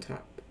stuff on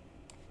top.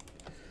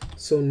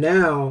 So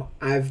now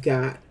I've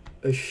got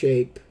a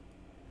shape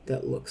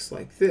that looks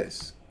like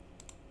this.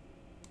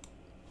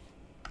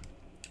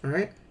 All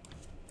right.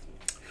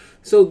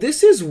 So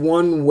this is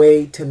one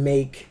way to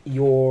make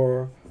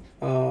your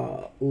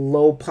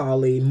low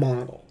poly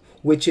model,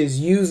 which is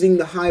using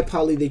the high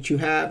poly that you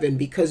have, and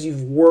because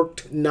you've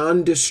worked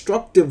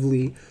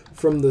non-destructively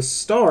from the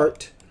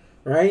start,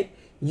 right,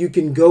 you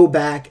can go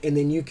back and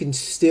then you can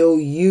still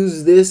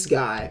use this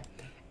guy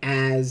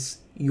as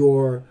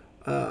your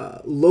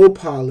low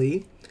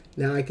poly.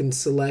 Now I can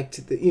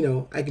select the, you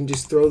know, I can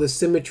just throw the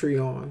symmetry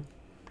on,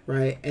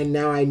 right, and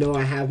now I know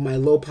I have my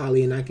low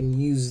poly and I can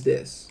use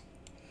this.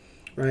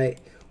 Right.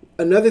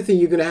 Another thing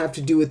you're going to have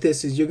to do with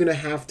this is you're going to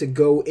have to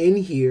go in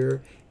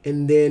here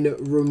and then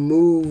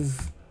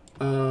remove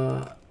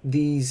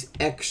these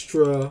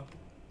extra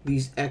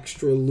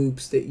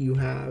loops that you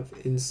have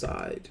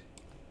inside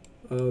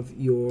of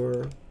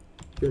your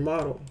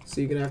model.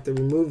 So you're going to have to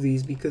remove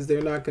these because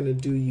they're not going to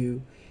do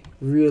you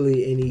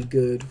really any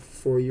good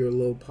for your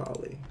low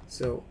poly.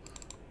 So,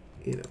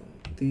 you know,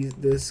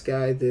 this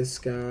guy,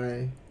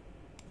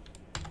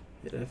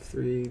 hit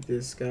F3,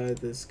 this guy,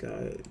 this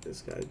guy,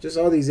 this guy. Just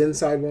all these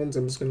inside ones,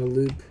 I'm just going to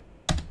loop,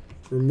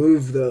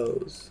 remove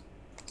those.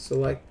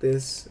 Select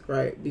this,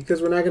 right? Because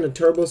we're not going to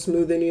turbo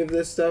smooth any of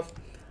this stuff,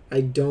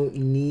 I don't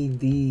need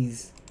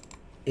these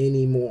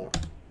anymore.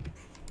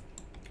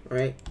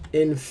 Right?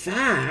 In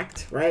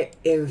fact, right?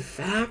 In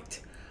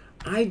fact,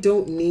 I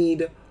don't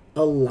need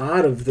a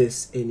lot of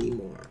this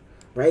anymore.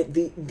 Right?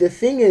 The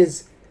thing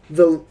is,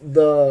 the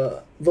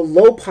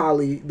low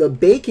poly, the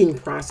baking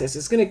process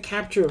is going to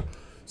capture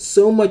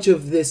so much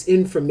of this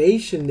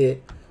information that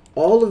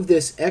all of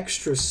this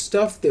extra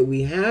stuff that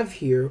we have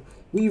here,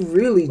 we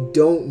really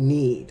don't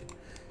need.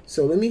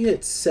 So let me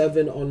hit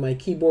 7 on my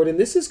keyboard, and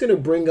this is going to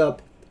bring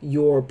up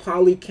your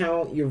poly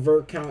count, your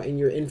vert count, and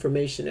your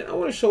information. And I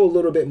want to show a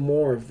little bit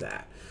more of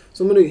that.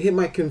 So I'm going to hit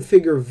my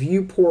configure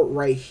viewport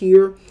right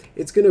here.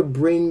 It's going to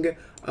bring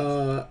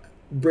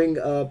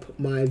up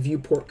my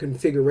viewport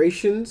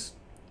configurations.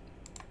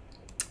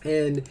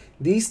 And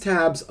these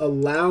tabs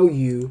allow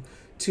you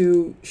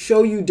to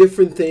show you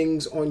different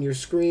things on your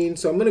screen.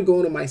 So I'm going to go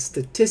into my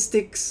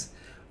statistics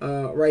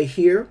right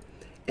here.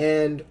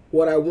 And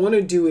what I want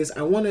to do is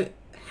I want to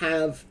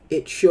have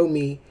it show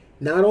me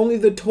not only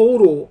the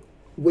total,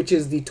 which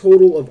is the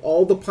total of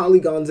all the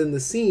polygons in the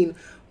scene,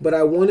 but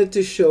I want it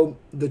to show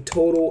the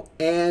total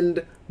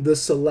and the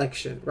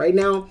selection. Right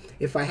now,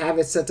 if I have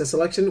it set to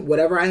selection,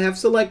 whatever I have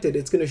selected,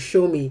 it's going to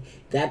show me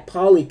that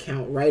poly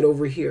count right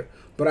over here.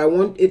 But I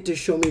want it to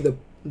show me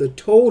the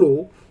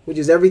total, which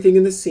is everything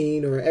in the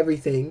scene or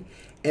everything,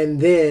 and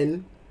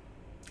then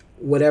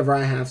whatever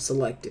I have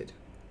selected,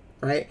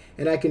 right?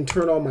 And I can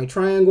turn on my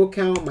triangle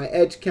count, my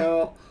edge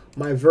count,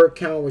 my vert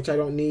count, which I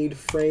don't need,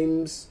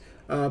 frames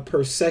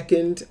per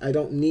second. I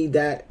don't need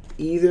that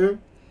either,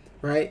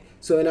 right?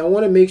 So, and I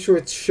want to make sure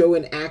it's show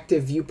an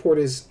active viewport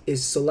is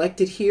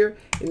selected here,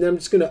 and then I'm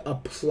just going to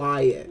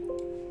apply it,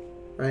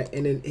 right?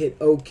 And then hit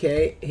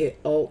OK, hit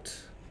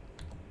Alt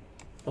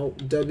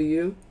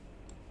W,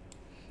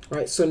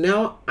 right? So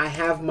now I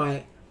have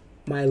my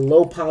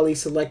low poly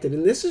selected,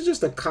 and this is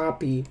just a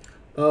copy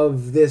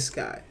of this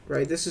guy,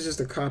 right? This is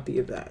just a copy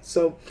of that.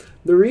 So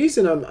the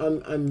reason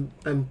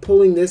I'm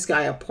pulling this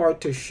guy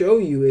apart to show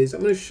you is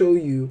I'm going to show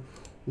you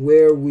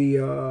where we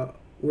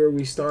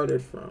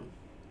started from.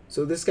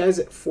 So this guy's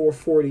at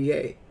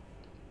 448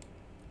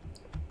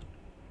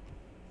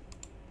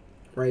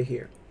 right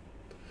here,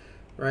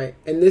 right?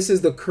 And this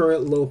is the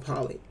current low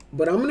poly.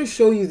 But I'm going to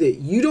show you that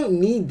you don't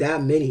need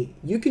that many.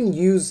 You can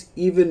use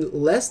even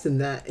less than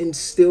that and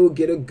still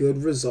get a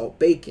good result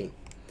baking,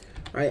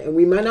 right? And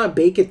we might not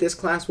bake it this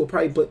class. We'll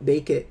probably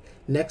bake it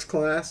next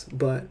class,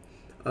 but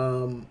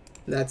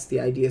that's the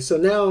idea. So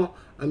now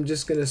I'm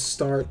just going to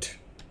start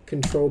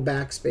Control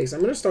Backspace. I'm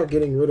going to start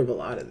getting rid of a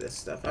lot of this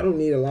stuff. I don't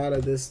need a lot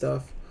of this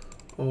stuff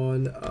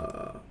on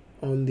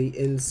the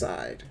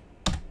inside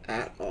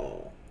at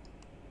all,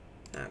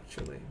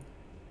 actually.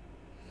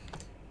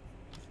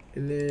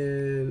 And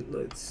then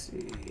let's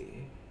see.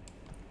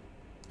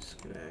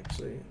 I'm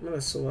gonna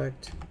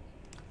select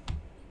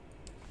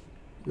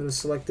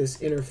this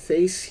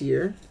interface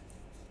here.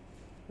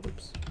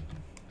 Oops.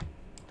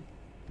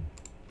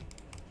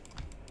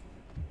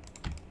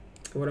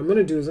 And what I'm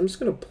gonna do is I'm just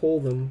gonna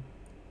pull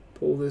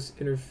this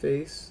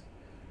interface,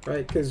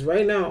 right? Because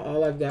right now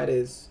all I've got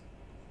is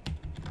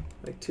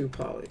like 2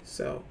 polys.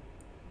 So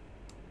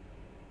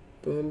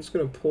boom, I'm just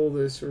gonna pull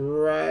this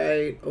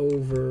right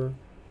over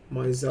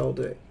my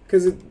Zelda,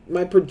 because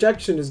my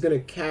projection is going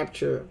to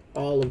capture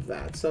all of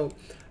that. So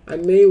I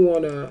may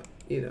want to,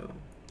 you know,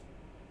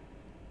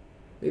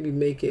 maybe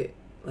make it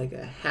like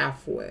a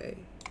halfway,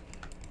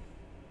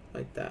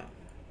 like that,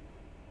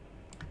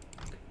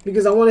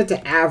 because I want it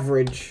to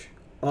average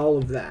all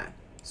of that.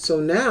 So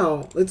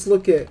now let's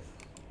look at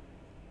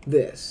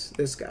this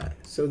guy.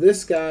 So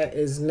this guy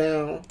is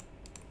now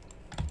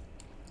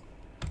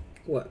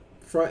what?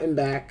 Front and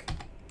back.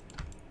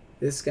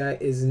 This guy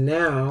is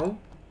now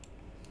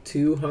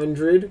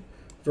 200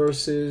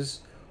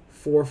 versus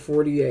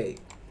 448.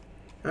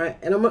 All right,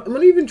 and I'm going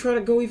to even try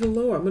to go even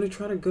lower. I'm going to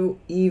try to go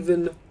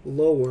even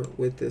lower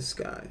with this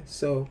guy.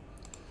 So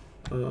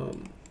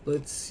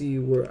let's see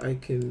where I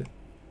can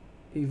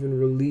even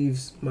relieve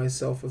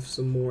myself of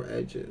some more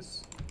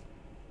edges.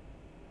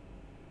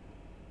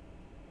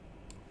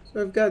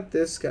 So I've got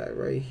this guy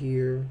right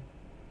here.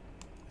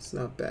 It's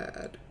not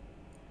bad.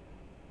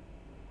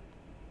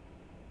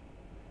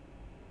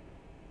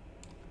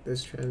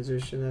 This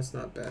transition, that's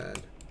not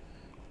bad.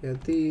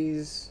 Got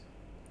these.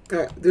 All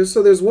right,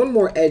 there's one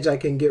more edge I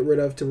can get rid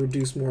of to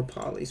reduce more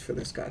polys for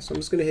this guy. So I'm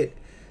just gonna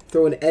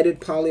throw an edit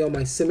poly on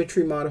my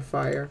symmetry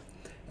modifier,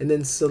 and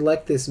then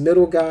select this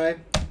middle guy,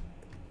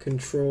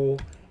 Control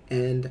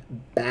and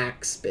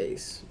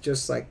Backspace,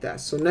 just like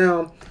that. So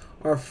now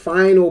our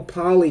final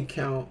poly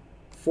count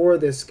for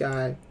this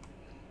guy,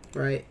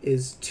 right,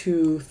 is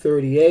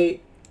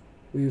 238.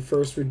 We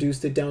first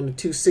reduced it down to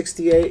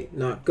 268,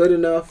 not good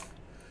enough.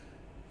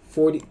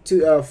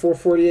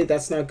 448,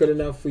 that's not good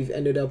enough. We've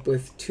ended up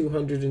with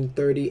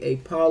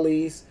 238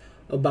 polys,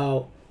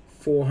 about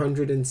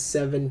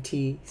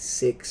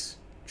 476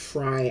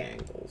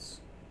 triangles.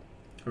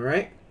 All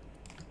right.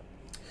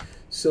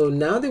 So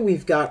now that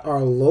we've got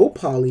our low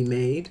poly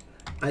made,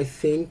 I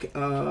think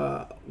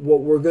what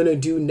we're gonna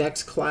do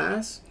next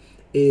class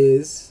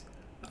is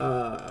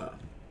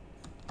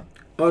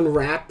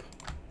unwrap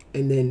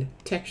and then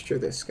texture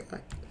this guy.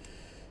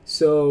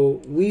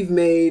 So we've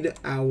made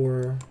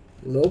our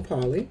low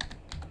poly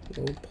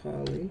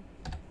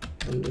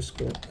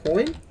underscore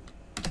coin,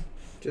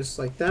 just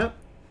like that.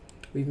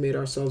 We've made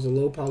ourselves a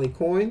low poly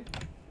coin.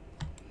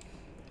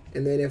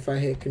 And then if I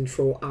hit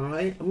Control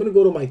I, I'm going to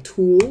go to my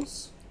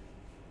tools,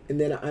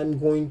 and then I'm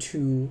going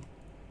to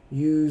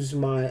use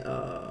my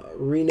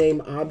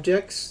rename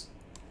objects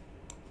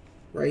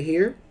right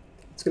here.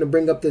 It's going to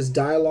bring up this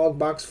dialog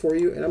box for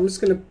you, and I'm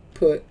just going to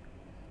put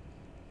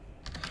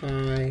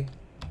high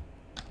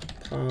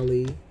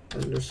poly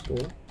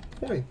underscore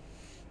coin.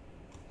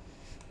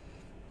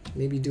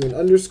 Maybe do an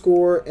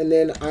underscore, and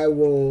then I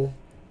will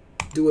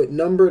do it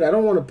numbered. I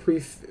don't want a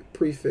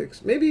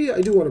prefix. Maybe I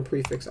do want a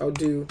prefix. I'll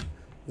do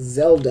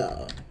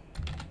Zelda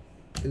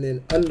and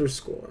then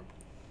underscore.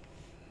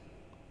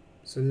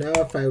 So now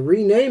if I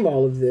rename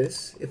all of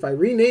this, if I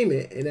rename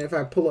it, and if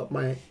I pull up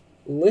my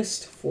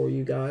list for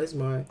you guys,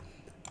 my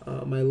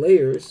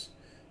layers,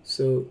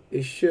 so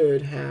it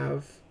should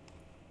have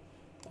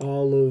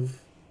all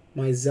of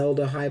my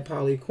Zelda high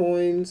poly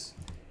coins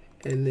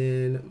and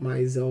then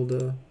my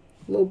Zelda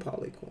low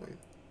poly coin.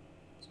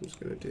 So I'm just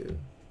going to do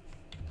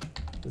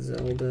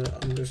Zelda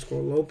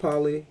underscore low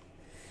poly,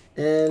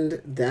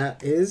 and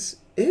that is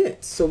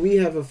it. So we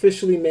have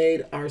officially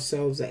made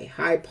ourselves a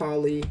high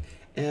poly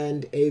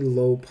and a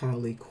low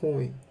poly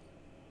coin.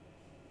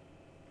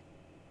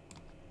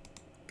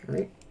 All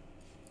right.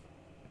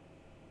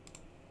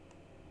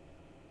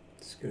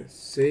 Just going to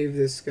save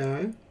this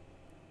guy.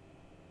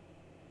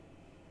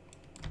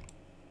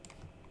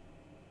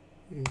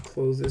 And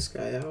close this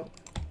guy out.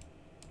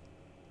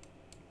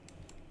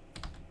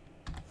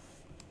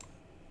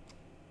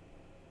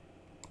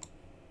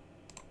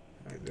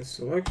 Hide this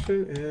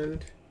selection,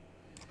 and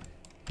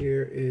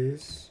here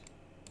is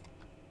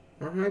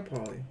our high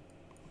poly.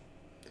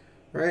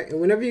 All right,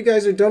 and whenever you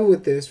guys are done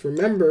with this,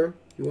 remember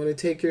you want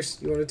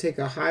to take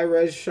a high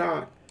res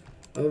shot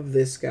of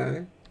this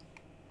guy.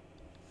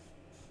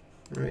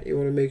 All right, you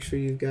want to make sure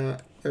you've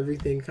got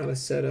everything kind of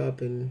set up,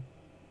 and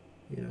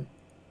you know.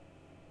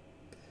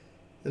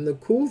 And the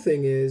cool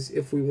thing is,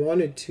 if we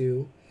wanted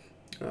to,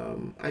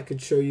 I could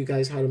show you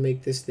guys how to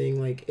make this thing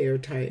like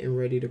airtight and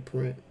ready to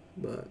print,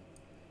 but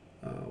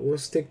we'll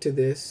stick to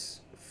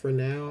this for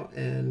now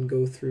and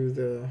go through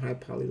the high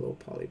poly, low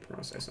poly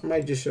process. I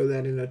might just show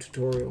that in a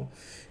tutorial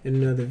in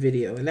another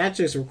video, and that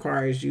just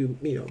requires you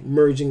know,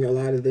 merging a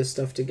lot of this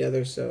stuff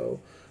together,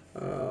 so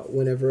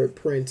whenever it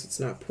prints, it's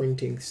not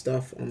printing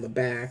stuff on the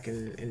back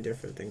and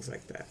different things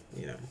like that,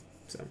 you know.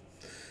 So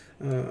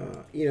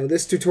you know,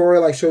 this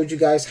tutorial I showed you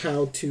guys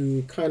how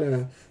to kind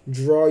of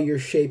draw your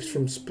shapes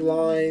from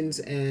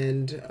splines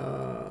and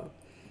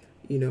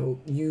you know,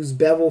 use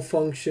bevel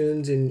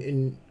functions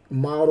and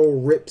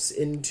model rips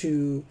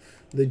into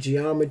the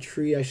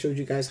geometry. I showed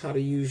you guys how to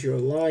use your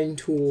line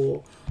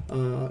tool,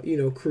 you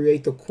know,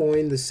 create the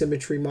coin, the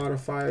symmetry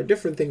modifier,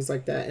 different things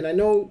like that. And I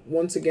know,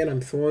 once again,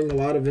 I'm throwing a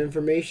lot of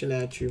information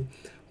at you,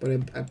 but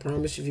I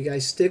promise if you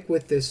guys stick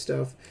with this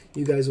stuff,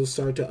 you guys will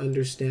start to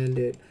understand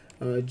it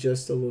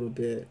just a little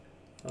bit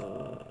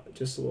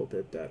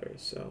better.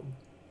 So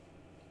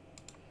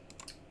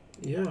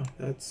yeah,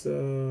 that's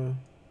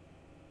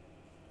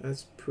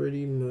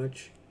pretty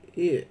much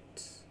it.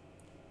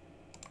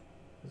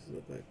 Does it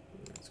look like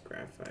that's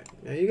graphite?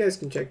 Now you guys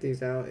can check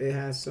these out. It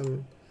has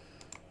some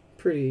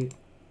pretty,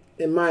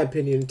 in my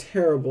opinion,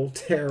 terrible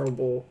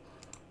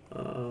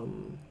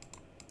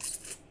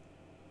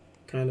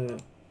kind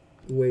of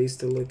ways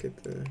to look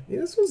at the,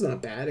 yeah, this one's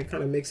not bad. It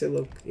kind of makes it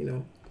look, you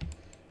know,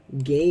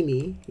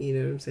 gamey, you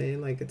know what I'm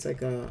saying? Like it's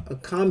like a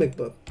comic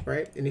book,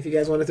 right? And if you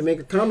guys wanted to make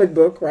a comic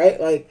book, right,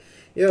 like,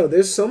 yo,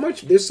 there's so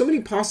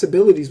many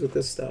possibilities with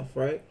this stuff,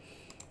 right?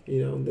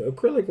 You know, the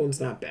acrylic one's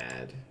not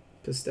bad.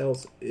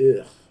 Pastels,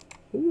 ugh.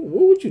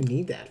 What would you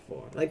need that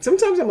for? Like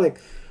sometimes I'm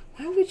like,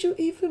 why would you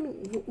even,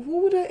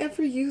 what would I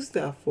ever use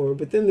that for?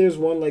 But then there's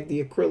one like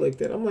the acrylic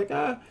that I'm like,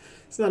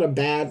 it's not a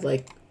bad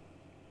like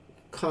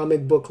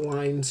comic book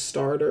line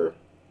starter.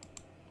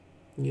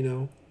 You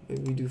know,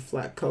 maybe we do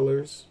flat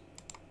colors.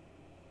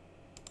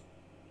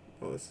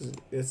 Oh,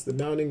 it's the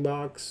bounding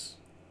box.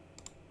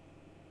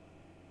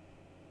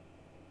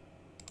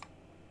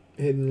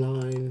 Hidden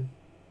line.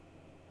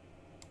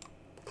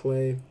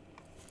 Clay.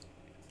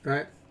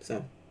 Alright,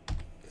 so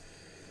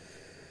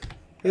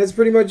that's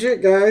pretty much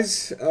it,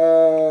 guys.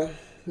 Let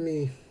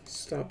me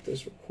stop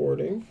this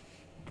recording.